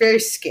because it's very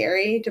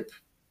scary to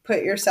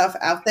put yourself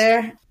out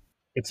there.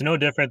 It's no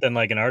different than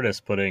like an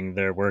artist putting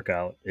their work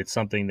out. It's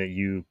something that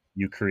you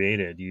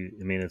created.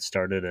 I mean, it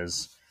started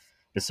as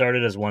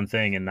one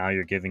thing, and now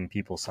you're giving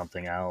people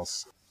something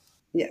else.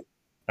 Yeah.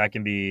 That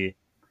can be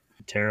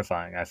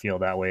terrifying. I feel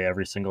that way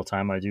every single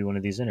time I do one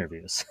of these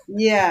interviews.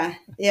 Yeah,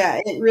 yeah,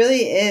 it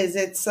really is.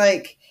 It's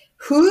like,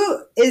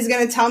 who is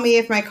going to tell me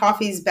if my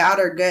coffee's bad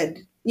or good?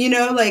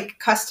 Like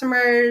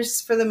customers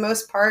for the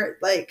most part,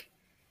 like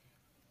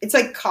it's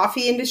like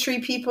coffee industry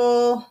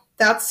people.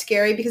 That's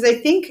scary because I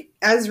think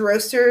as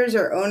roasters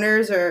or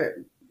owners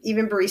or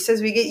even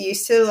baristas, we get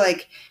used to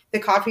like the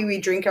coffee we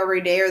drink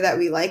every day or that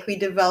we like. We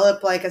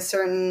develop like a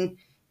certain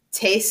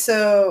taste.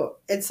 So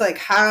it's like,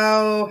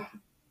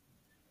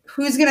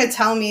 who's going to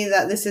tell me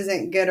that this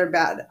isn't good or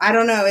bad? I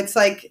don't know. It's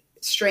like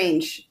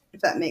strange,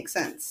 if that makes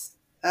sense.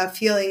 A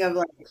feeling of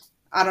like,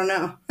 I don't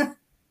know.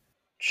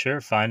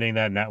 Sure, finding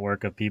that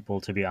network of people,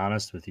 to be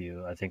honest with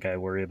you. I think I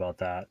worry about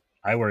that.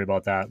 I worry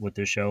about that with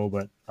this show,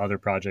 but other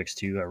projects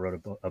too. I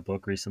wrote a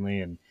book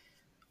recently, and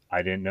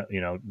I didn't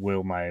know,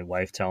 will my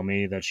wife tell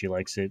me that she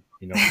likes it,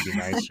 to be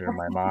nice, or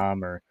my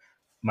mom or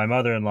my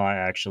mother-in-law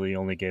actually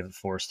only gave it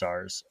 4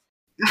 stars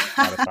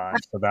out of 5.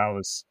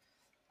 So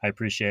I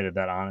appreciated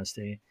that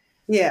honesty.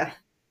 Yeah.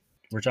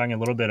 We're talking a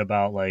little bit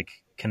about like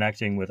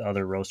connecting with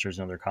other roasters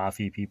and other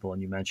coffee people,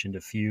 and you mentioned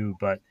a few,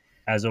 but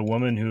as a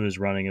woman who is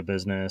running a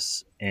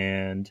business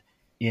and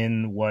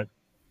in what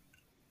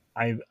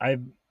I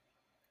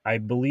I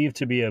believe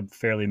to be a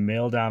fairly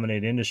male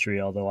dominated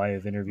industry, although I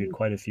have interviewed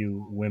quite a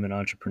few women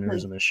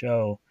entrepreneurs Mhm. on the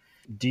show.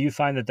 Do you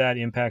find that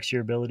impacts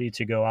your ability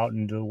to go out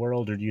into the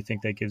world, or do you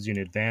think that gives you an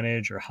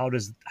advantage, or how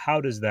does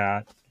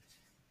that,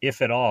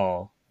 if at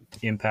all,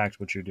 impact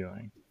what you're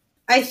doing?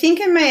 I think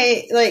in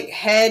my like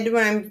head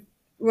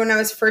when I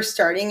was first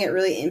starting, it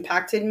really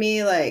impacted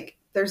me. Like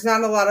there's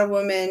not a lot of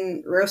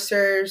women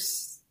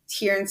roasters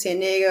here in San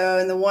Diego,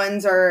 and the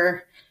ones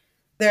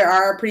there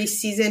are pretty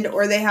seasoned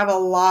or they have a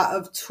lot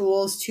of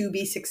tools to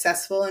be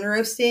successful in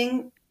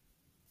roasting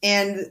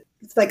and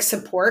it's like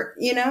support,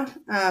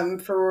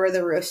 for where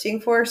they're roasting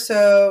for.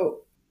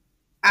 So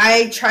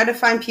I try to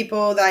find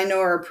people that I know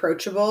are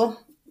approachable,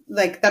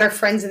 like that are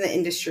friends in the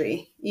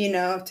industry,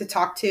 to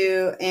talk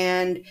to.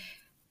 And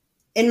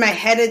in my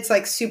head, it's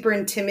like super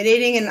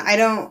intimidating. And I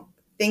don't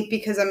think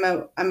because I'm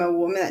a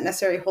woman that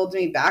necessarily holds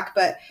me back,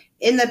 but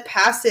in the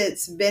past,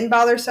 it's been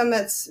bothersome.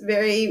 That's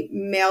very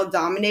male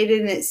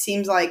dominated. And it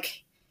seems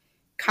like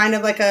kind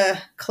of like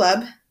a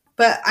club,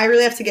 but I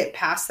really have to get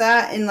past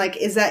that. And like,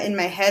 is that in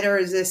my head or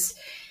is this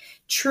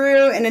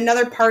true? And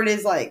another part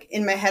is like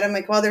in my head, I'm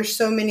like, well, there's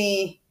so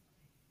many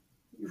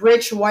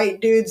rich white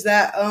dudes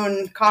that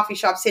own coffee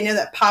shops,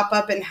 that pop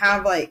up and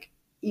have like,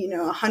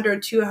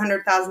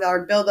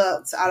 $100,000-$200,000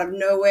 build-ups out of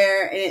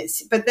nowhere.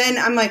 But then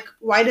I'm like,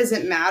 why does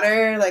it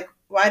matter? Like,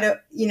 why do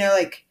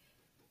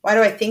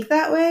I think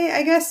that way?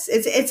 I guess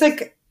it's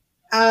like,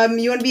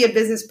 you want to be a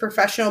business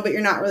professional, but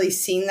you're not really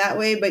seen that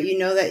way, but you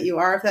know that you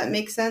are, if that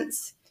makes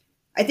sense.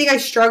 I think I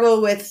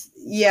struggle with,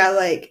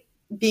 like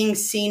being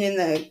seen in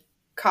the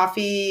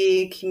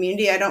coffee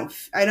community. I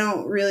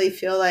don't really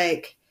feel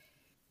like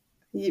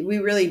we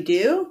really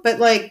do,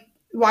 but like,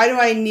 why do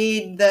I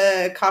need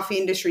the coffee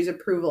industry's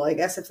approval? I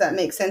guess if that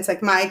makes sense.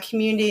 Like my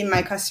community and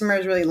my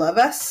customers really love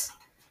us.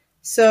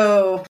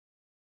 So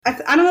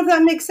I don't know if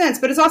that makes sense,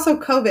 but it's also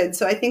COVID.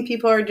 So I think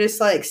people are just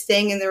like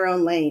staying in their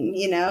own lane,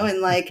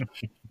 and like,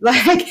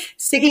 like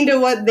sticking to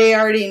what they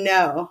already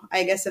know,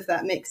 I guess, if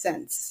that makes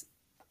sense.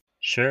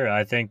 Sure.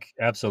 I think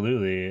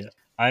absolutely.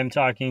 I'm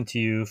talking to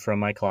you from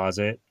my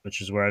closet, which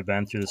is where I've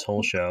been through this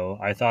whole show.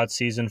 I thought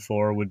season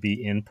 4 would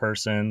be in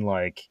person,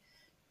 like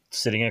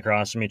sitting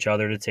across from each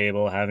other at a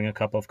table, having a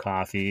cup of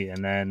coffee.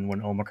 And then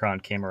when Omicron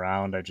came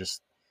around, I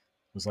just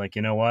was like,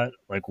 you know what?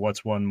 Like,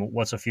 what's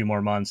a few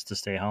more months to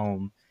stay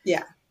home?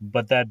 Yeah.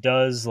 But that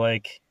does,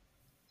 like,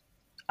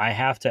 I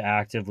have to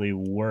actively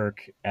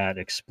work at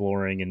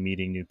exploring and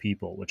meeting new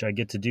people, which I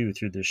get to do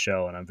through this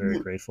show. And I'm very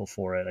grateful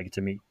for it. I get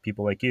to meet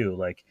people like you,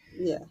 like,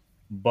 yeah.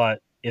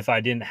 But if I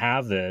didn't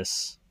have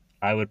this,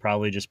 I would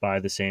probably just buy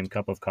the same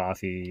cup of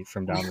coffee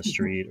from down the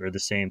street or the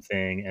same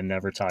thing and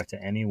never talk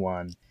to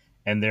anyone.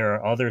 And there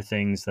are other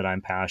things that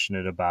I'm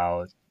passionate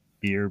about,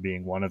 beer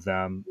being one of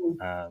them.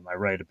 I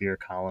write a beer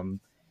column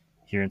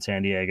here in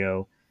San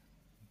Diego,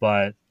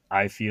 but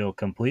I feel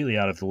completely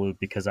out of the loop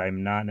because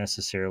I'm not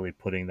necessarily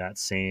putting that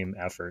same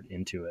effort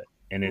into it.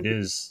 And it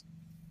is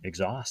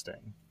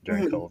exhausting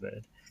during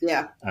COVID.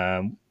 Yeah.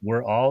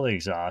 We're all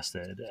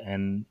exhausted,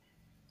 and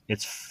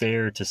it's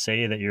fair to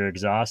say that you're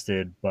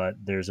exhausted, but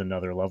there's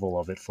another level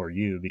of it for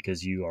you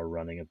because you are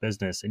running a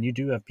business and you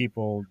do have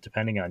people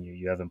depending on you.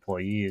 You have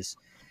employees.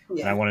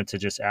 Yeah. And I wanted to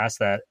just ask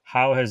that,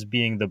 how has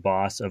being the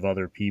boss of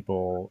other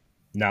people,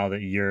 now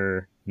that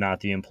you're not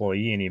the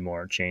employee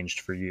anymore,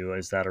 changed for you?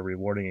 Is that a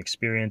rewarding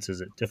experience?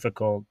 Is it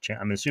difficult?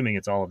 I'm assuming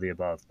it's all of the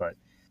above, but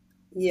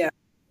yeah,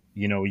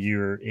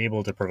 you're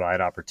able to provide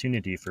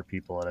opportunity for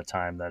people at a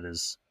time that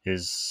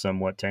is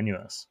somewhat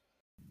tenuous.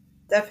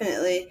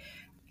 Definitely.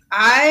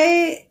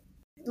 I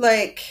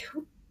like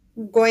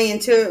going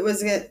into it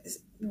was going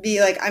to be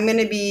like, I'm going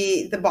to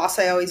be the boss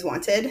I always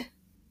wanted.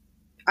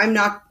 I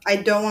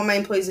don't want my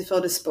employees to feel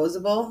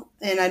disposable,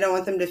 and I don't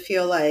want them to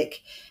feel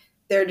like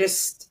they're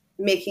just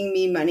making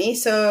me money.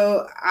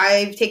 So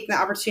I've taken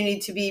the opportunity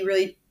to be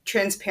really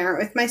transparent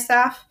with my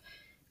staff.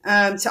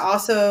 To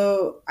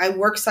also, I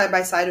work side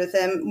by side with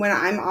them. When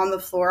I'm on the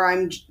floor,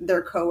 I'm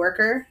their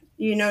coworker.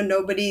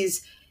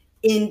 Nobody's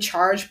in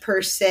charge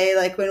per se.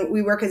 Like when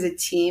we work as a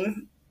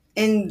team,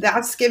 and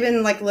that's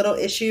given like little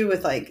issue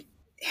with like,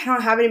 I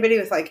don't have anybody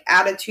with like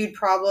attitude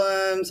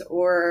problems,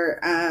 or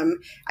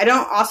I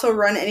don't also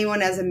run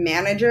anyone as a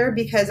manager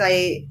because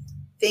I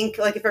think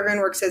like if everyone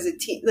works as a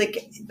team, like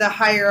the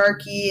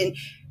hierarchy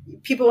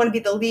and people want to be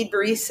the lead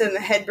barista and the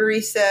head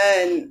barista,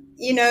 and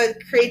it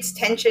creates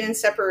tension and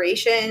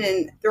separation.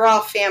 And they're all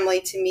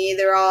family to me.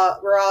 We're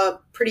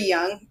all pretty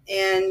young,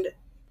 and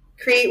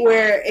create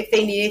where if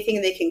they need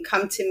anything, they can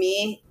come to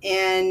me,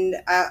 and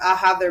I'll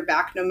have their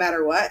back no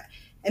matter what.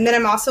 And then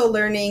I'm also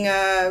learning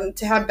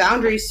to have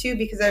boundaries too,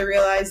 because I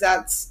realize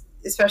that's,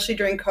 especially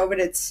during COVID,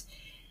 it's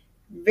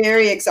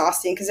very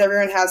exhausting because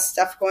everyone has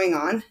stuff going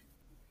on.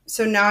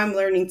 So now I'm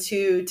learning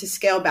to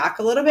scale back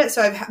a little bit.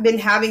 So I've been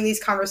having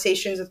these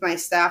conversations with my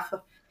staff.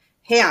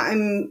 Hey,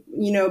 I'm,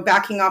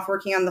 backing off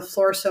working on the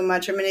floor so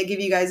much. I'm going to give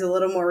you guys a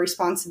little more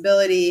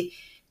responsibility,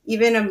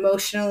 even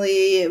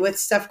emotionally, with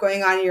stuff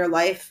going on in your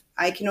life.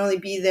 I can only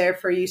be there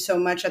for you so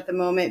much at the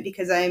moment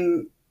because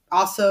I'm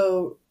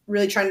also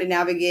really trying to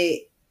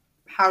navigate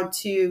how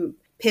to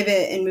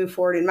pivot and move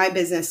forward in my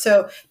business.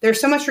 So there's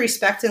so much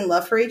respect and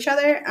love for each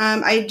other.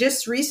 I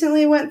just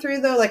recently went through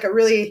though, like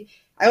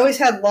I always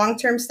had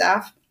long-term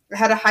staff. I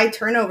had a high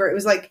turnover. It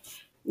was like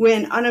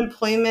when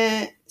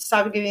unemployment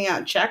stopped giving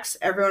out checks,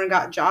 everyone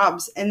got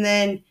jobs, and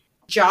then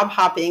job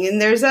hopping. And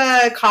there's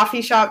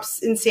coffee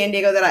shops in San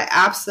Diego that I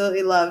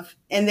absolutely love,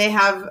 and they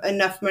have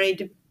enough money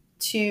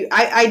to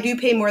I do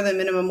pay more than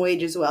minimum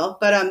wage as well,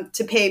 but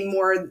to pay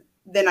more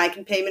than I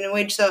can pay minimum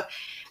wage. So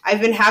I've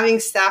been having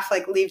staff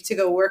like leave to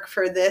go work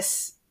for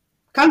this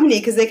company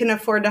because they can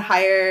afford to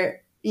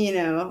hire,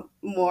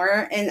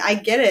 more. And I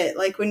get it.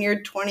 Like when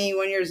you're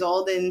 21 years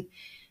old and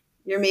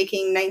you're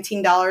making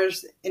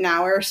 $19 an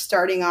hour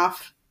starting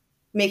off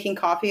making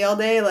coffee all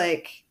day.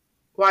 Like,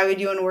 why would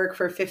you want to work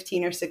for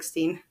 15 or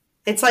 16?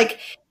 It's like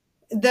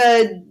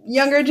the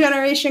younger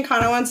generation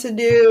kind of wants to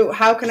do,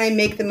 how can I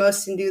make the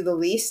most and do the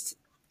least?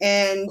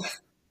 And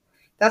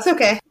that's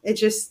okay. It's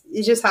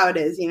just how it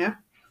is, you know?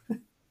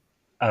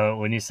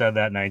 When you said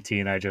that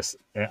 19,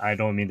 I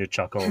don't mean to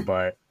chuckle,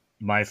 but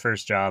my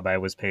first job, I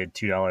was paid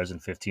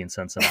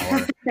 $2.15 an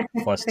hour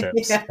plus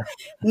tips. Yeah,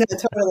 no,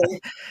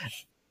 totally.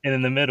 And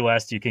in the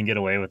Midwest, you can get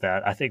away with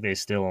that. I think they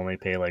still only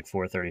pay like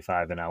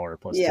 $4.35 an hour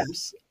plus Yeah,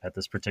 tips at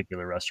this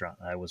particular restaurant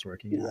I was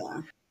working at.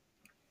 yeah.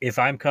 If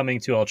I'm coming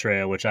to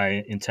Altrea, which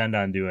I intend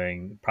on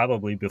doing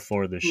probably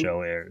before the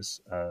show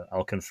airs,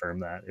 I'll confirm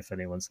that if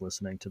anyone's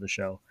listening to the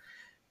show.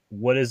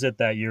 What is it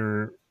that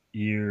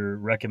you're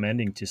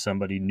recommending to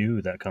somebody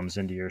new that comes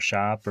into your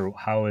shop, or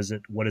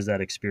what is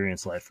that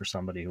experience like for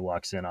somebody who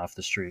walks in off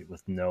the street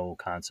with no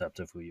concept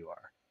of who you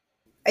are?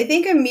 I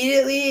think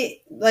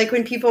immediately, like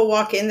when people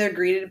walk in, they're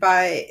greeted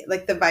by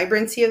like the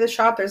vibrancy of the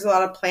shop. There's a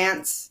lot of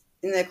plants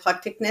and the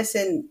eclecticness,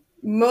 and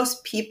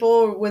most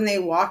people when they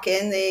walk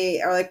in,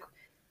 they are like,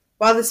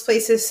 "Wow, this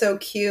place is so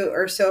cute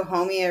or so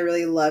homey. I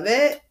really love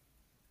it."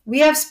 We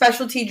have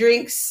specialty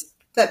drinks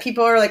that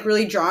people are like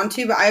really drawn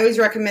to, but I always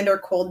recommend our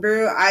cold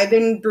brew. I've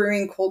been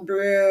brewing cold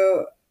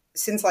brew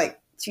since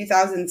like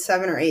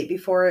 2007 or 8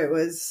 before it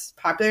was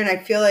popular, and I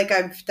feel like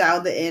I've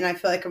dialed it in. I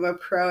feel like I'm a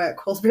pro at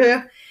cold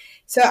brew.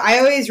 So I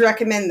always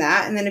recommend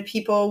that. And then if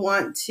people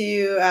want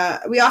to,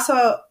 we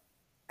also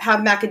have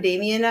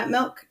macadamia nut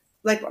milk.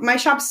 Like my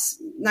shop's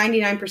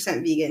 99%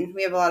 vegan.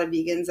 We have a lot of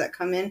vegans that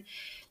come in.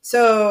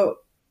 So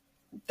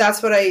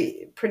that's what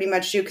I pretty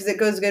much do because it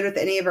goes good with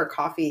any of our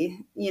coffee.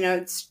 You know,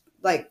 it's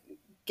like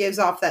gives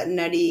off that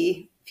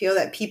nutty feel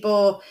that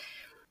people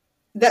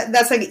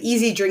that's like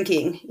easy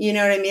drinking. You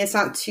know what I mean? It's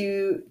not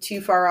too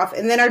far off.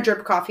 And then our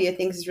drip coffee I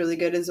think is really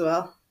good as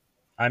well.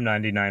 I'm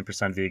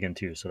 99% vegan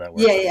too, so that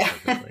works Yeah,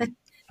 perfectly.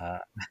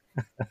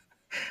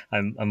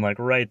 I'm like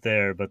right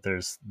there, but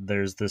there's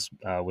this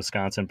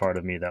Wisconsin part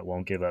of me that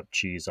won't give up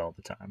cheese all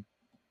the time.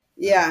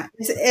 Yeah,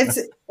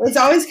 it's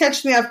always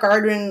catches me off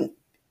guard when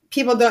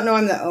people don't know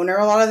I'm the owner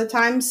a lot of the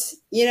times,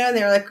 you know, and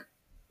they're like,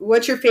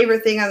 what's your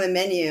favorite thing on the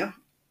menu?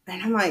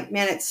 And I'm like,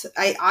 man,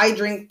 I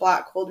drink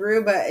black cold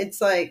brew, but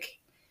it's like,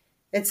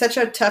 it's such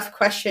a tough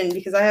question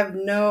because I have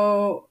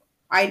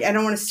I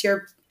don't want to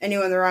steer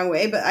anyone the wrong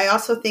way, but I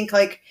also think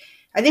like,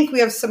 I think we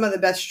have some of the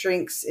best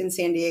drinks in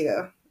San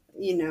Diego,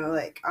 you know,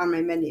 like on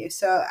my menu.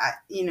 So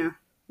you know,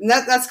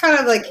 that's kind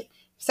of like,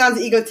 sounds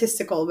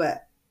egotistical,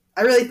 but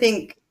I really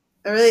think,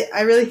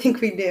 I really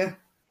think we do.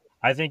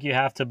 I think you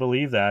have to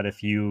believe that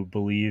if you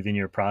believe in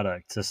your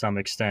product to some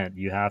extent.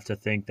 You have to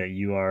think that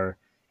you are,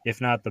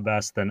 if not the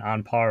best, then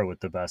on par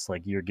with the best.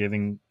 Like you're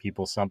giving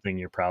people something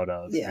you're proud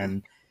of. Yeah.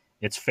 And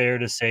it's fair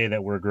to say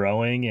that we're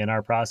growing in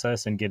our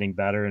process and getting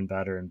better and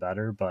better and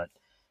better. But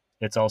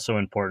it's also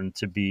important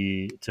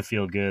to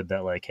feel good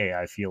that like, hey,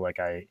 I feel like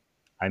I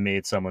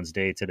made someone's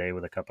day today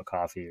with a cup of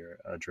coffee or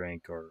a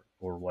drink or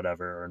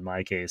whatever. Or in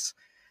my case,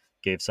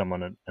 gave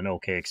someone an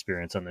okay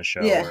experience on the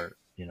show, Yeah. or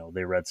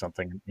they read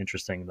something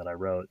interesting that I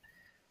wrote.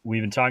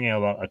 We've been talking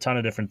about a ton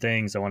of different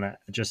things. I want to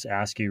just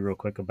ask you real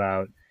quick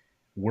about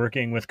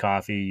working with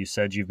coffee. You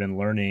said you've been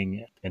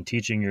learning and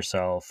teaching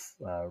yourself,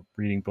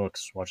 reading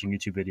books, watching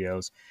YouTube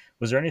videos.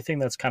 Was there anything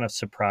that's kind of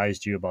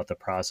surprised you about the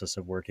process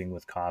of working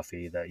with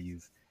coffee that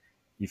you've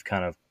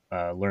kind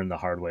of learned the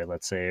hard way,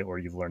 let's say, or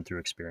you've learned through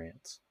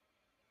experience?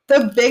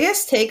 The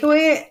biggest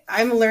takeaway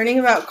I'm learning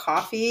about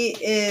coffee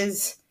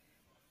is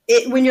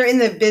when you're in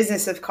the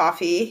business of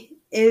coffee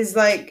is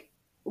like,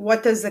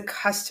 what does the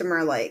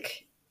customer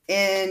like?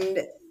 And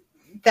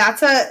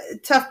that's a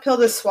tough pill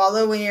to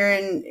swallow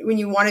when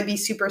you want to be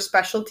super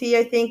specialty,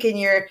 I think, and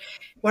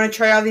want to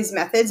try all these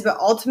methods. But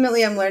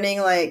ultimately I'm learning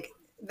like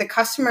the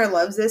customer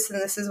loves this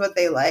and this is what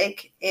they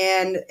like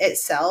and it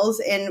sells.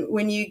 And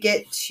when you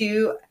get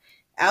too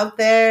out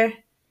there,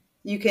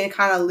 you can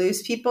kind of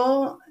lose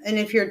people. And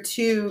if you're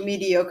too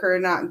mediocre or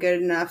not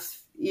good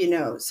enough,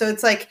 so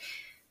it's like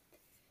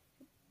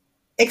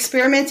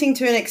experimenting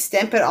to an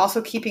extent, but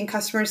also keeping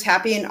customers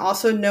happy and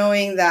also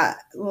knowing that,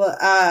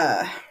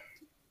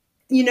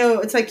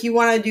 it's like you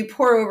want to do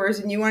pour overs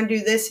and you want to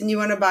do this and you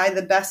want to buy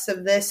the best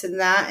of this and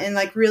that. And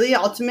like really,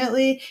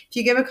 ultimately, if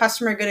you give a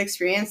customer a good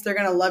experience, they're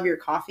going to love your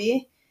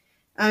coffee.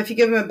 If you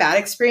give them a bad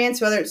experience,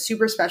 whether it's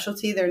super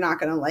specialty, they're not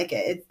going to like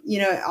it.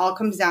 It all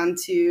comes down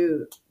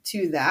to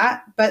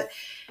that. But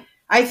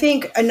I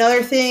think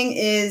another thing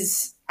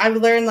is I've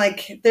learned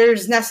like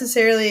there's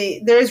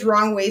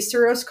wrong ways to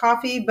roast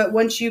coffee, but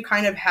once you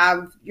kind of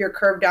have your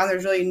curve down,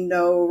 there's really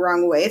no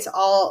wrong way. It's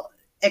all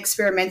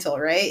experimental,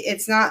 right?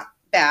 It's not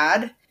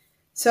bad.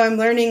 So I'm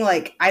learning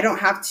like I don't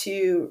have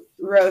to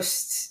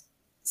roast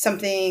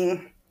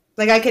something,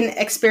 like I can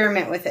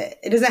experiment with it.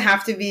 It doesn't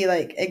have to be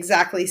like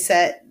exactly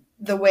set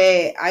the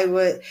way I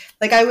would,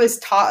 like I was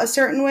taught a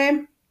certain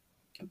way,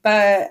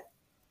 but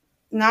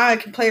now I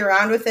can play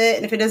around with it.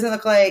 And if it doesn't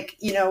look like,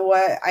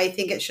 what I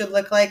think it should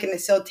look like and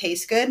it still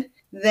tastes good,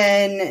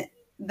 then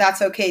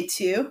that's okay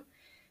too.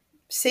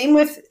 same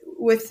with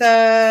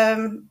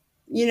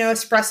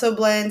espresso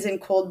blends and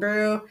cold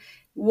brew.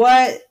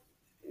 What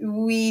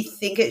we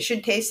think it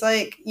should taste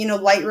like.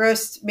 Light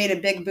roast made a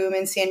big boom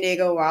in San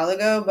Diego a while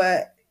ago,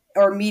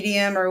 or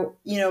medium, or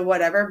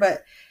whatever.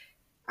 But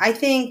I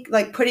think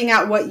like putting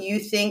out what you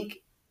think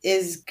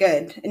is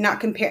good and not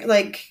compare.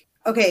 Like,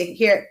 okay,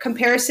 here,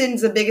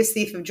 comparison's the biggest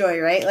thief of joy,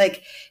 right?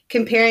 Like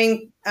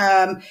comparing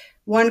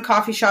one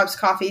coffee shop's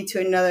coffee to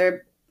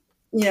another.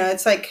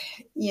 It's like,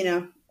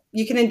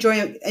 you can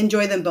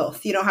enjoy them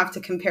both. You don't have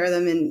to compare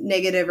them in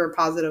negative or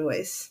positive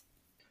ways.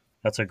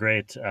 That's a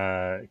great.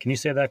 Can you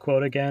say that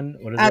quote again?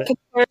 What is it?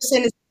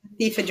 Comparison is the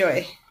thief of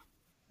joy.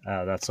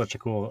 That's such a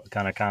cool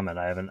kind of comment.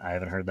 I haven't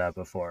heard that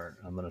before.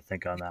 I'm going to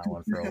think on that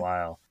one for a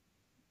while.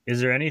 Is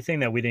there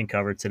anything that we didn't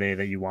cover today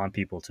that you want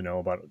people to know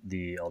about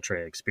the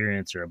Altrea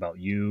experience or about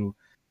you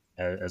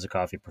as a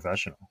coffee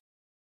professional?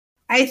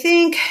 I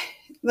think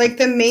like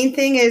the main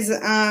thing is,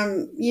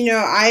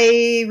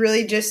 I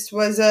really just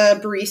was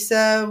a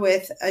barista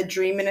with a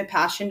dream and a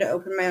passion to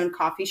open my own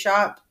coffee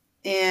shop.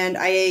 And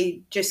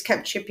I just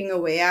kept chipping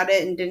away at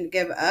it and didn't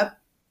give up.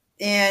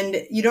 And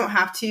you don't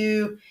have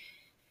to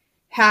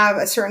have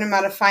a certain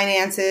amount of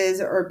finances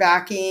or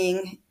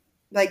backing.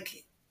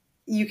 Like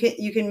you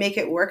can make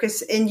it work.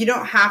 And you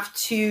don't have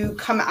to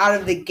come out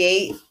of the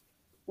gate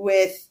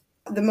with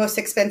the most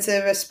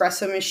expensive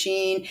espresso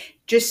machine.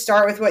 Just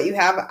start with what you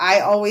have. I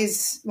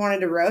always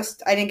wanted to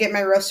roast. I didn't get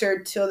my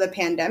roaster till the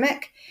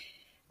pandemic.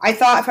 I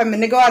thought if I'm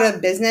going to go out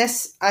of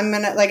business, I'm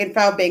going to and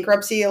file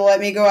bankruptcy, let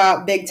me go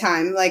out big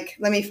time. Like,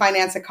 let me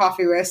finance a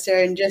coffee roaster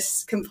and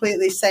just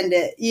completely send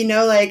it.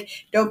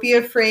 Don't be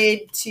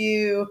afraid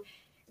to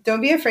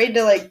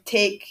like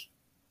take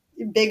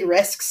big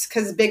risks,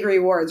 because big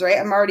rewards, right?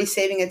 I'm already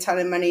saving a ton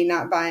of money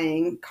not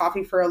buying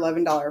coffee for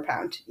 $11 a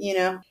pound,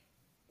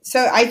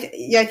 So I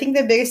think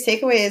the biggest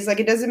takeaway is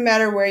like, it doesn't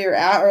matter where you're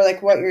at or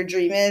like what your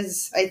dream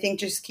is. I think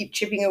just keep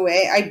chipping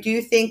away. I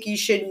do think you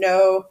should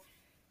know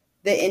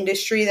the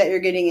industry that you're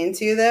getting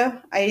into,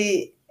 though.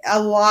 A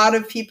lot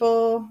of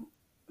people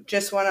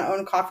just want to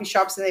own coffee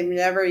shops and they've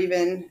never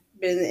even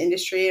been in the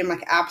industry. I'm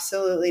like,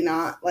 absolutely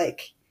not.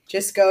 Like,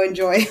 just go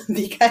enjoy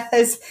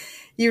because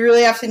you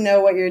really have to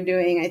know what you're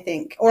doing, I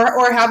think,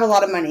 or have a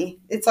lot of money.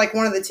 It's like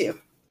one of the two.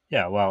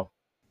 Yeah, well,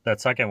 that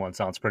second one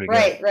sounds pretty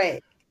good.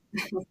 Right.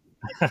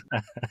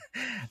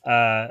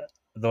 The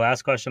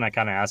last question I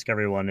kind of ask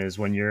everyone is,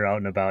 when you're out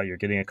and about, you're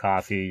getting a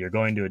coffee, you're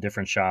going to a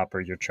different shop,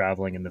 or you're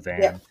traveling in the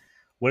van. Yeah.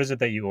 What is it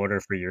that you order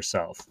for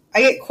yourself?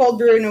 I get cold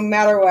brew no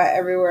matter what,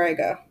 everywhere I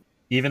go.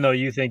 Even though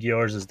you think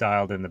yours is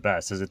dialed in the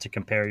best, is it to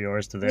compare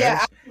yours to theirs?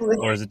 Yeah,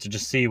 absolutely. Or is it to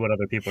just see what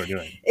other people are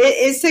doing?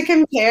 It is to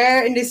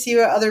compare and to see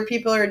what other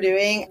people are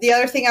doing. The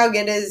other thing I'll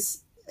get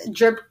is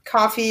drip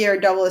coffee or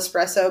double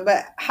espresso,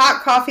 but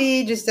hot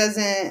coffee just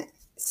doesn't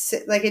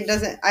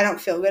I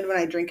don't feel good when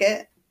I drink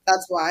it.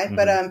 That's why. Mm-hmm.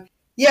 But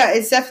yeah,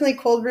 it's definitely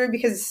cold brew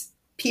because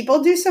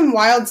people do some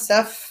wild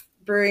stuff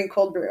brewing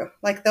cold brew.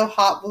 Like they'll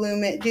hot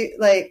bloom it,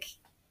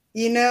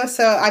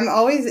 so I'm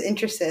always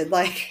interested,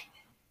 like,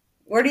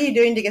 what are you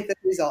doing to get the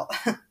result?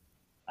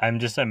 I'm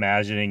just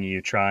imagining you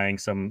trying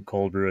some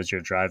cold brew as you're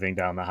driving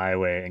down the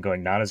highway and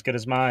going, not as good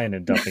as mine,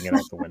 and dumping it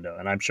out the window.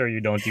 And I'm sure you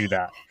don't do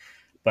that,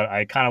 but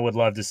I kind of would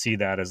love to see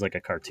that as like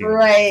a cartoon.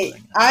 Right.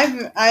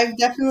 I've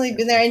definitely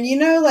been there.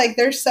 And like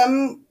there's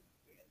some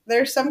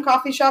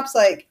coffee shops,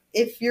 like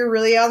if you're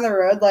really on the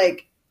road,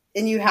 like,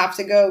 and you have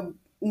to go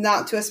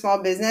not to a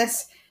small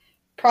business,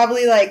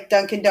 probably like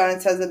Dunkin'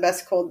 Donuts has the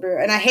best cold brew.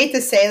 And I hate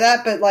to say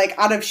that, but like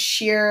out of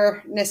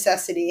sheer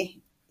necessity,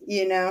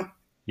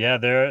 Yeah,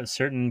 there are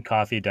certain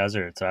coffee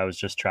deserts. I was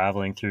just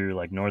traveling through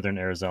like northern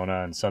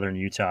Arizona and southern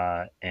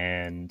Utah,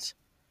 and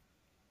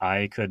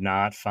I could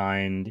not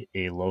find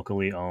a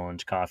locally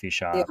owned coffee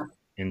shop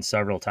in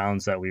several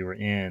towns that we were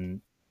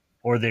in,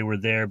 or they were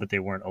there, but they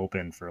weren't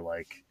open for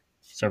like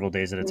several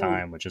days at a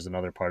time, which is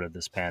another part of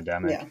this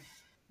pandemic. Yeah.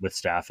 With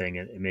staffing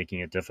and making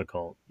it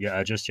difficult.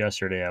 Yeah, just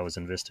yesterday I was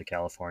in Vista,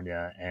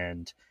 California,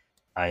 and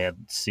I had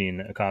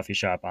seen a coffee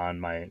shop on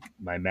my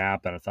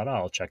map, and I thought,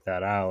 I'll check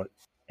that out.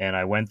 And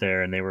I went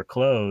there, and they were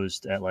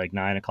closed at like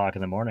 9:00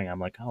 in the morning. I'm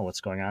like, what's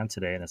going on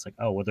today? And it's like,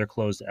 well, they're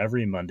closed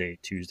every Monday,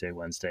 Tuesday,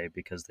 Wednesday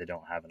because they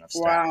don't have enough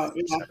staff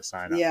to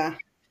sign up. Yeah.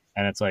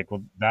 And it's like,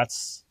 well,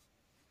 that's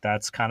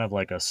kind of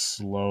like a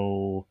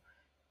slow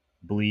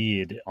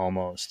bleed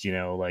almost,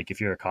 like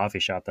if you're a coffee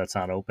shop that's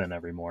not open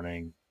every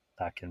morning,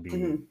 that can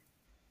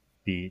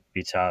be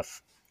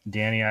tough.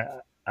 Danny,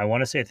 I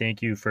want to say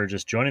thank you for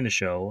just joining the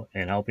show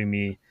and helping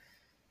me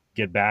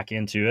get back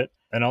into it,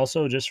 and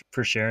also just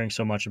for sharing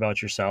so much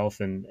about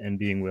yourself and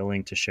being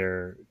willing to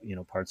share,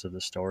 parts of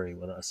the story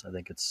with us.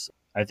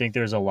 I think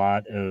there's a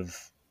lot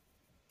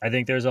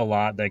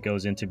that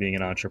goes into being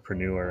an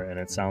entrepreneur, and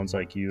it sounds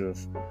like you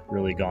have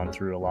really gone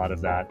through a lot of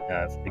that,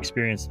 have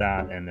experienced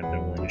that, and have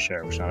been willing to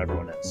share, which not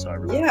everyone is. So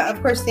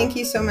of course. Thank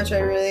you so much.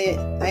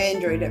 I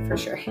enjoyed it for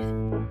sure.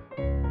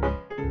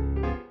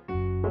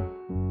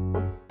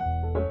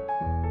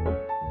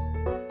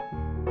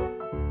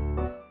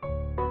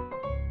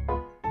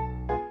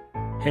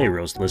 Hey,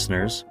 Roast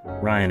listeners,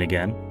 Ryan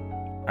again.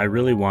 I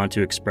really want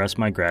to express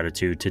my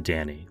gratitude to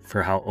Danny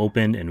for how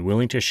open and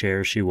willing to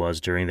share she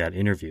was during that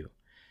interview.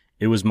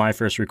 It was my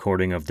first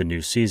recording of the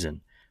new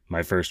season,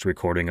 my first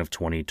recording of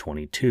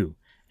 2022,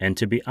 and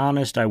to be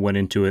honest, I went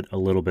into it a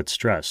little bit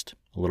stressed,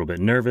 a little bit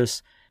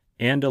nervous,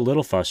 and a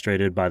little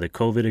frustrated by the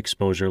COVID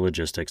exposure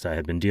logistics I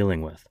had been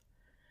dealing with.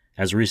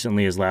 As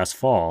recently as last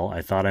fall,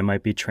 I thought I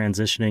might be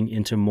transitioning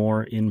into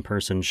more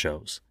in-person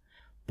shows.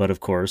 But of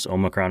course,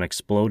 Omicron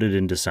exploded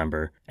in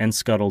December and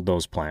scuttled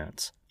those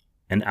plans.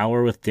 An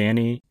hour with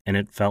Danny, and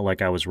it felt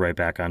like I was right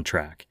back on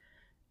track.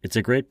 It's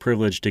a great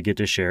privilege to get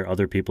to share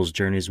other people's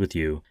journeys with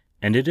you,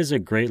 and it is a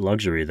great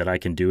luxury that I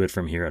can do it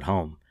from here at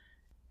home.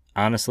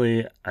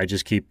 Honestly, I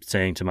just keep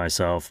saying to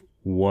myself,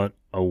 what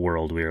a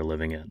world we are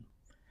living in.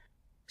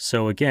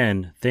 So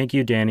again, thank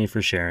you, Danny,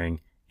 for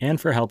sharing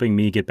and for helping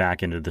me get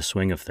back into the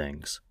swing of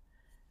things.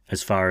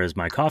 As far as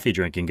my coffee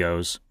drinking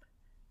goes,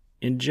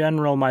 in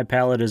general, my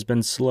palate has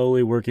been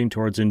slowly working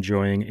towards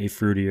enjoying a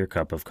fruitier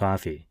cup of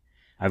coffee.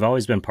 I've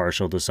always been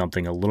partial to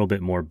something a little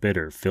bit more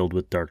bitter, filled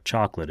with dark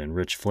chocolate and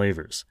rich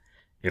flavors.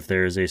 If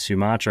there is a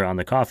Sumatra on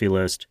the coffee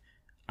list,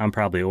 I'm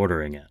probably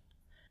ordering it.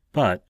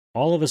 But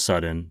all of a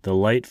sudden, the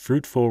light,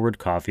 fruit-forward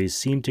coffees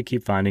seem to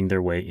keep finding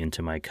their way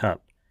into my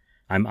cup.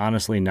 I'm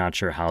honestly not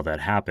sure how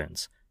that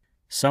happens.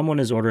 Someone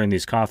is ordering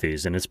these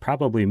coffees, and it's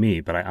probably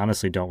me, but I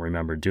honestly don't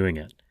remember doing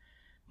it.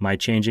 My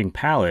changing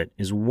palate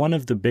is one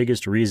of the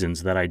biggest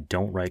reasons that I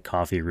don't write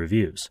coffee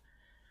reviews.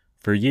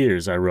 For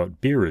years, I wrote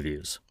beer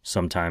reviews,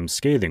 sometimes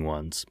scathing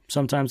ones,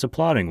 sometimes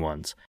applauding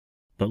ones.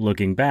 But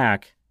looking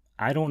back,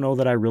 I don't know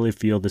that I really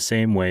feel the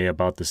same way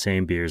about the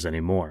same beers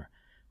anymore.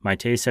 My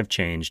tastes have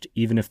changed,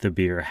 even if the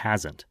beer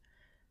hasn't.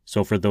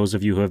 So for those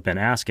of you who have been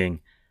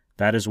asking,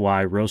 that is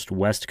why Roast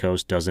West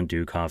Coast doesn't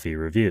do coffee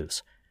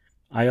reviews.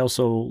 I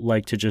also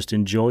like to just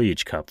enjoy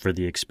each cup for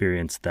the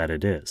experience that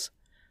it is.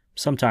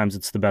 Sometimes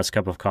it's the best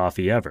cup of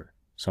coffee ever.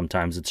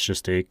 Sometimes it's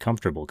just a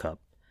comfortable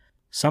cup.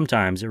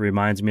 Sometimes it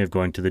reminds me of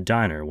going to the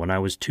diner when I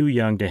was too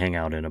young to hang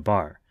out in a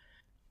bar.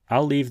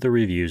 I'll leave the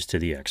reviews to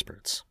the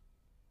experts.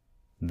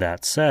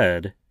 That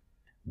said,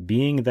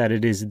 being that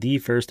it is the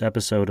first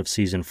episode of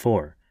Season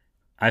 4,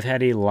 I've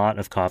had a lot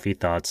of coffee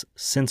thoughts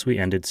since we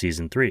ended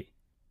Season 3,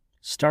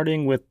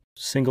 starting with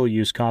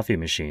single-use coffee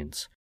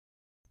machines.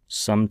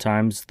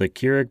 Sometimes the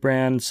Keurig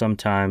brand,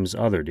 sometimes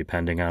other,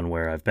 depending on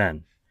where I've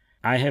been.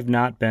 I have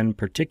not been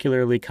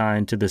particularly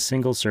kind to the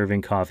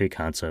single-serving coffee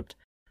concept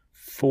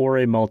for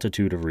a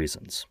multitude of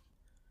reasons.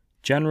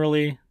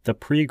 Generally, the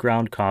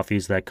pre-ground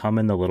coffees that come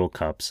in the little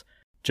cups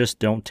just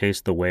don't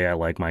taste the way I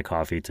like my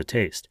coffee to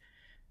taste,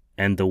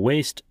 and the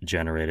waste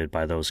generated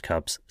by those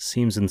cups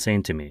seems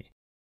insane to me.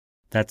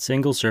 That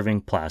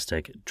single-serving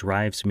plastic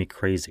drives me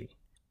crazy.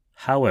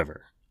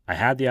 However, I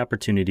had the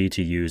opportunity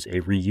to use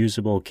a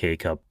reusable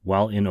K-cup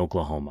while in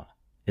Oklahoma.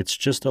 It's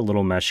just a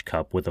little mesh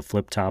cup with a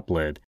flip-top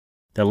lid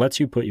that lets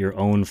you put your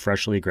own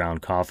freshly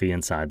ground coffee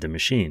inside the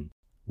machine,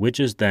 which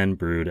is then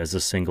brewed as a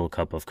single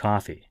cup of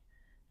coffee.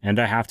 And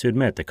I have to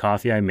admit, the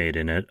coffee I made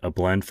in it, a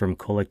blend from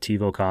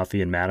Collectivo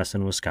Coffee in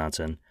Madison,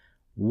 Wisconsin,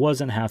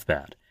 wasn't half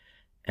bad.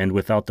 And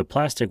without the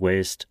plastic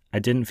waste, I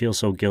didn't feel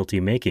so guilty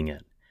making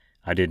it.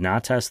 I did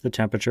not test the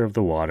temperature of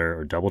the water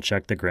or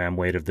double-check the gram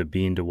weight of the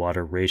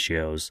bean-to-water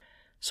ratios,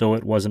 so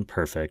it wasn't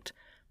perfect,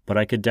 but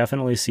I could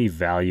definitely see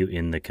value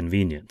in the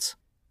convenience.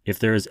 If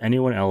there is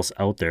anyone else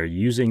out there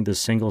using the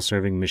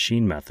single-serving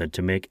machine method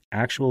to make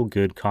actual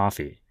good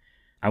coffee,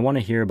 I want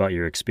to hear about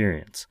your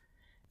experience.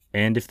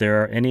 And if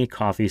there are any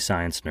coffee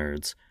science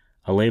nerds,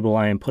 a label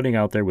I am putting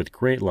out there with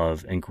great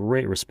love and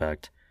great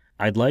respect,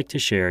 I'd like to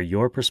share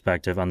your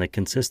perspective on the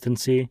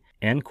consistency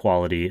and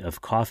quality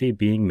of coffee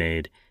being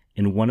made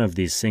in one of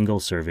these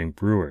single-serving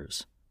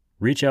brewers.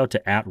 Reach out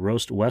to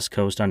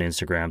 @RoastWestCoast on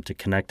Instagram to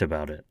connect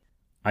about it.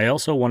 I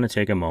also want to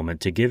take a moment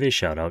to give a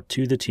shout-out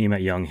to the team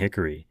at Young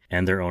Hickory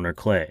and their owner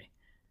Clay.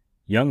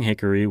 Young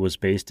Hickory was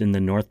based in the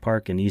North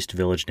Park and East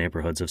Village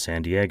neighborhoods of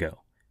San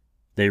Diego.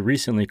 They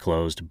recently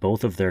closed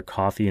both of their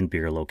coffee and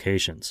beer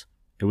locations.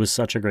 It was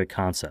such a great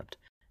concept,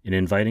 an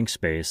inviting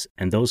space,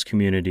 and those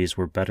communities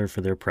were better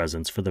for their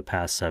presence for the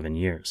past 7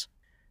 years.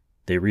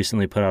 They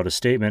recently put out a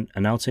statement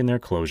announcing their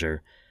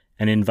closure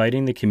and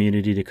inviting the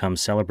community to come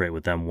celebrate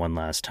with them one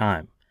last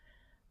time.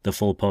 The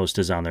full post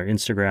is on their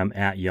Instagram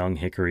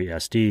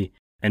 @YoungHickorySD,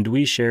 and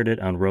we shared it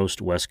on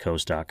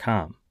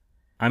roastwestcoast.com.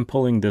 I'm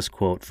pulling this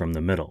quote from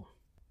the middle.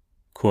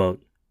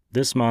 Quote,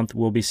 "This month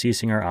we'll be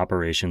ceasing our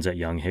operations at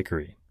Young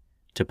Hickory.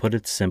 To put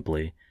it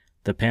simply,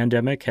 the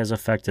pandemic has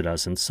affected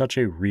us in such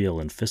a real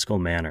and fiscal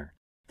manner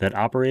that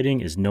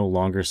operating is no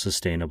longer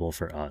sustainable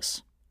for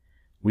us.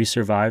 We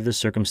survived the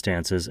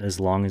circumstances as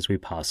long as we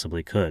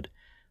possibly could,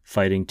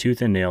 fighting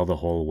tooth and nail the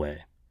whole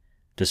way.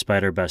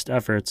 Despite our best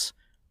efforts,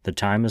 the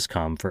time has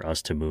come for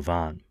us to move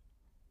on."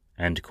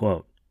 End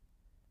quote.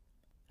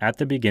 At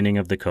the beginning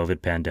of the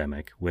COVID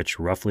pandemic, which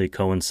roughly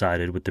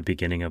coincided with the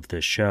beginning of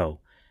this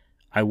show,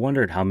 I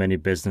wondered how many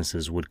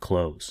businesses would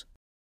close.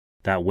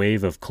 That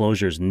wave of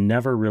closures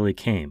never really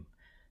came,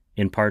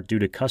 in part due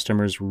to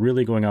customers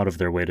really going out of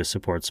their way to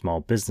support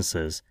small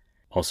businesses,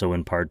 also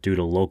in part due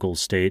to local,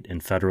 state,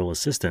 and federal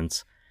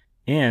assistance,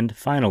 And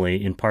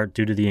finally, in part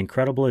due to the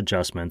incredible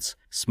adjustments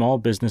small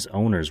business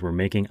owners were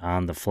making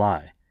on the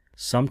fly,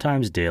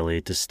 sometimes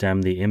daily, to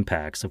stem the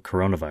impacts of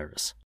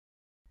coronavirus.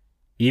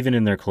 Even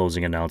in their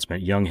closing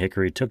announcement, Young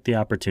Hickory took the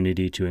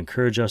opportunity to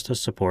encourage us to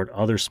support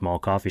other small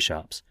coffee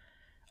shops.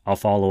 I'll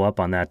follow up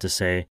on that to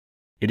say,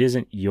 it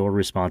isn't your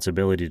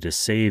responsibility to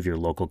save your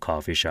local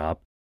coffee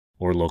shop,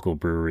 or local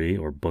brewery,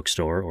 or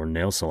bookstore, or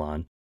nail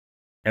salon.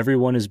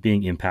 Everyone is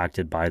being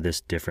impacted by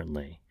this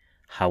differently.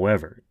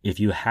 However, if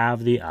you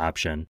have the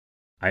option,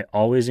 I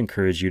always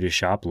encourage you to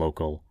shop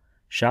local,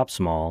 shop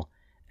small,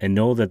 and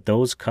know that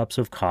those cups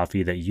of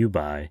coffee that you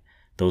buy,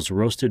 those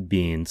roasted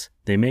beans,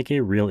 they make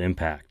a real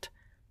impact,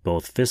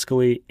 both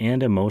fiscally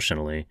and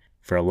emotionally,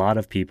 for a lot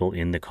of people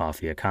in the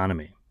coffee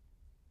economy.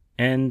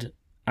 And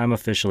I'm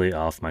officially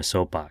off my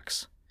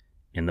soapbox.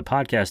 In the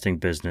podcasting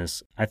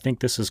business, I think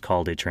this is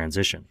called a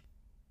transition.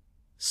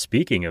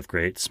 Speaking of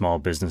great small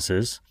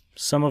businesses,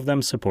 some of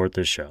them support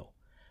this show.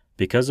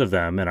 Because of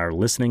them and our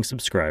listening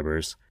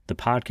subscribers, the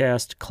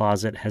podcast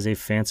closet has a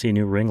fancy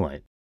new ring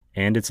light,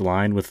 and it's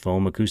lined with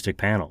foam acoustic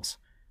panels.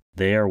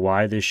 They are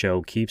why this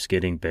show keeps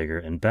getting bigger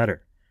and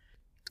better.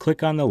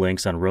 Click on the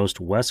links on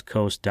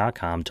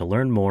roastwestcoast.com to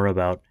learn more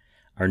about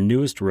our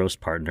newest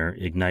roast partner,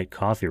 Ignite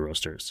Coffee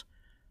Roasters,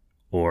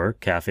 or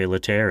Cafe La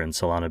Terre in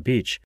Solana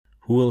Beach,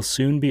 who will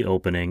soon be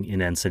opening in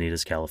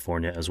Encinitas,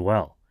 California as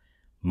well.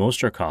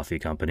 Mostra Coffee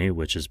Company,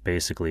 which is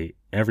basically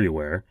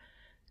everywhere,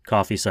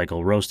 Coffee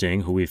Cycle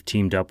Roasting, who we've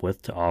teamed up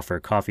with to offer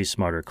Coffee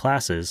Smarter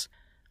classes,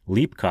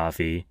 Leap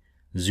Coffee,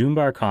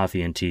 Zumbar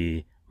Coffee and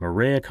Tea,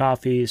 Maria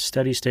Coffee,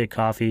 Steady State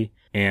Coffee,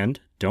 and,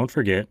 don't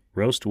forget,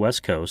 Roast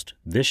West Coast,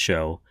 this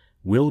show,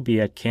 will be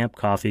at Camp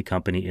Coffee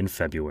Company in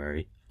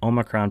February,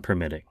 Omicron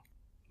permitting.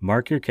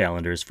 Mark your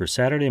calendars for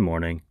Saturday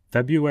morning,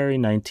 February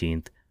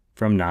 19th,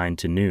 from 9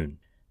 to noon.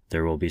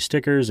 There will be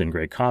stickers and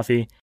great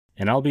coffee,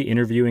 and I'll be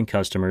interviewing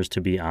customers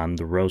to be on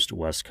the Roast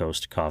West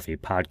Coast Coffee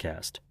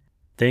podcast.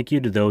 Thank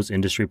you to those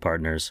industry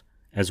partners,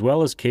 as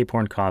well as Cape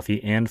Horn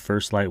Coffee and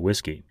First Light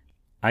Whiskey.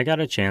 I got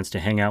a chance to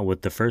hang out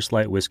with the First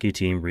Light Whiskey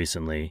team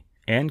recently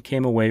and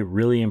came away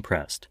really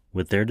impressed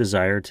with their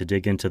desire to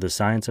dig into the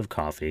science of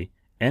coffee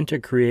and to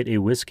create a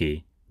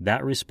whiskey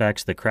that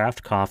respects the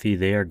craft coffee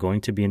they are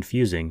going to be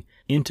infusing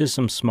into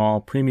some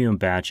small premium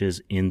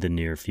batches in the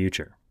near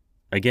future.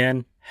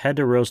 Again, head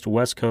to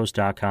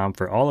roastwestcoast.com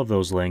for all of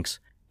those links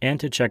and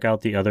to check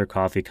out the other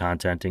coffee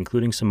content,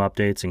 including some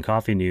updates in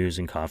coffee news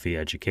and coffee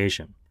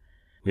education.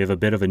 We have a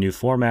bit of a new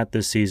format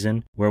this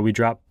season where we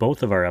drop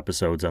both of our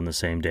episodes on the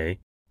same day,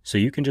 so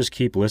you can just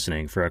keep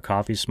listening for a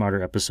Coffee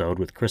Smarter episode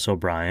with Chris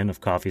O'Brien of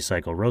Coffee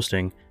Cycle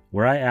Roasting,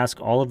 where I ask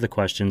all of the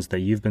questions that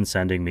you've been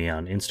sending me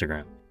on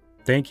Instagram.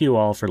 Thank you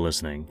all for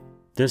listening.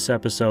 This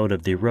episode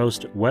of the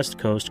Roast West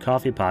Coast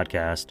Coffee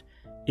Podcast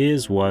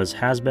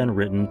has been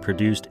written,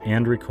 produced,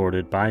 and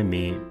recorded by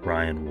me,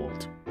 Ryan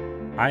Wolt.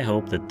 I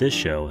hope that this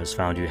show has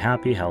found you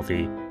happy,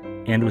 healthy,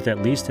 and with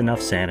at least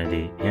enough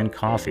sanity and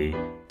coffee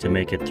to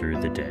make it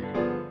through the day.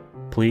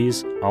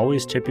 Please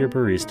always tip your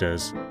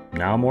baristas,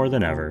 now more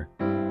than ever,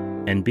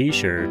 and be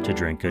sure to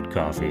drink good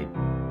coffee.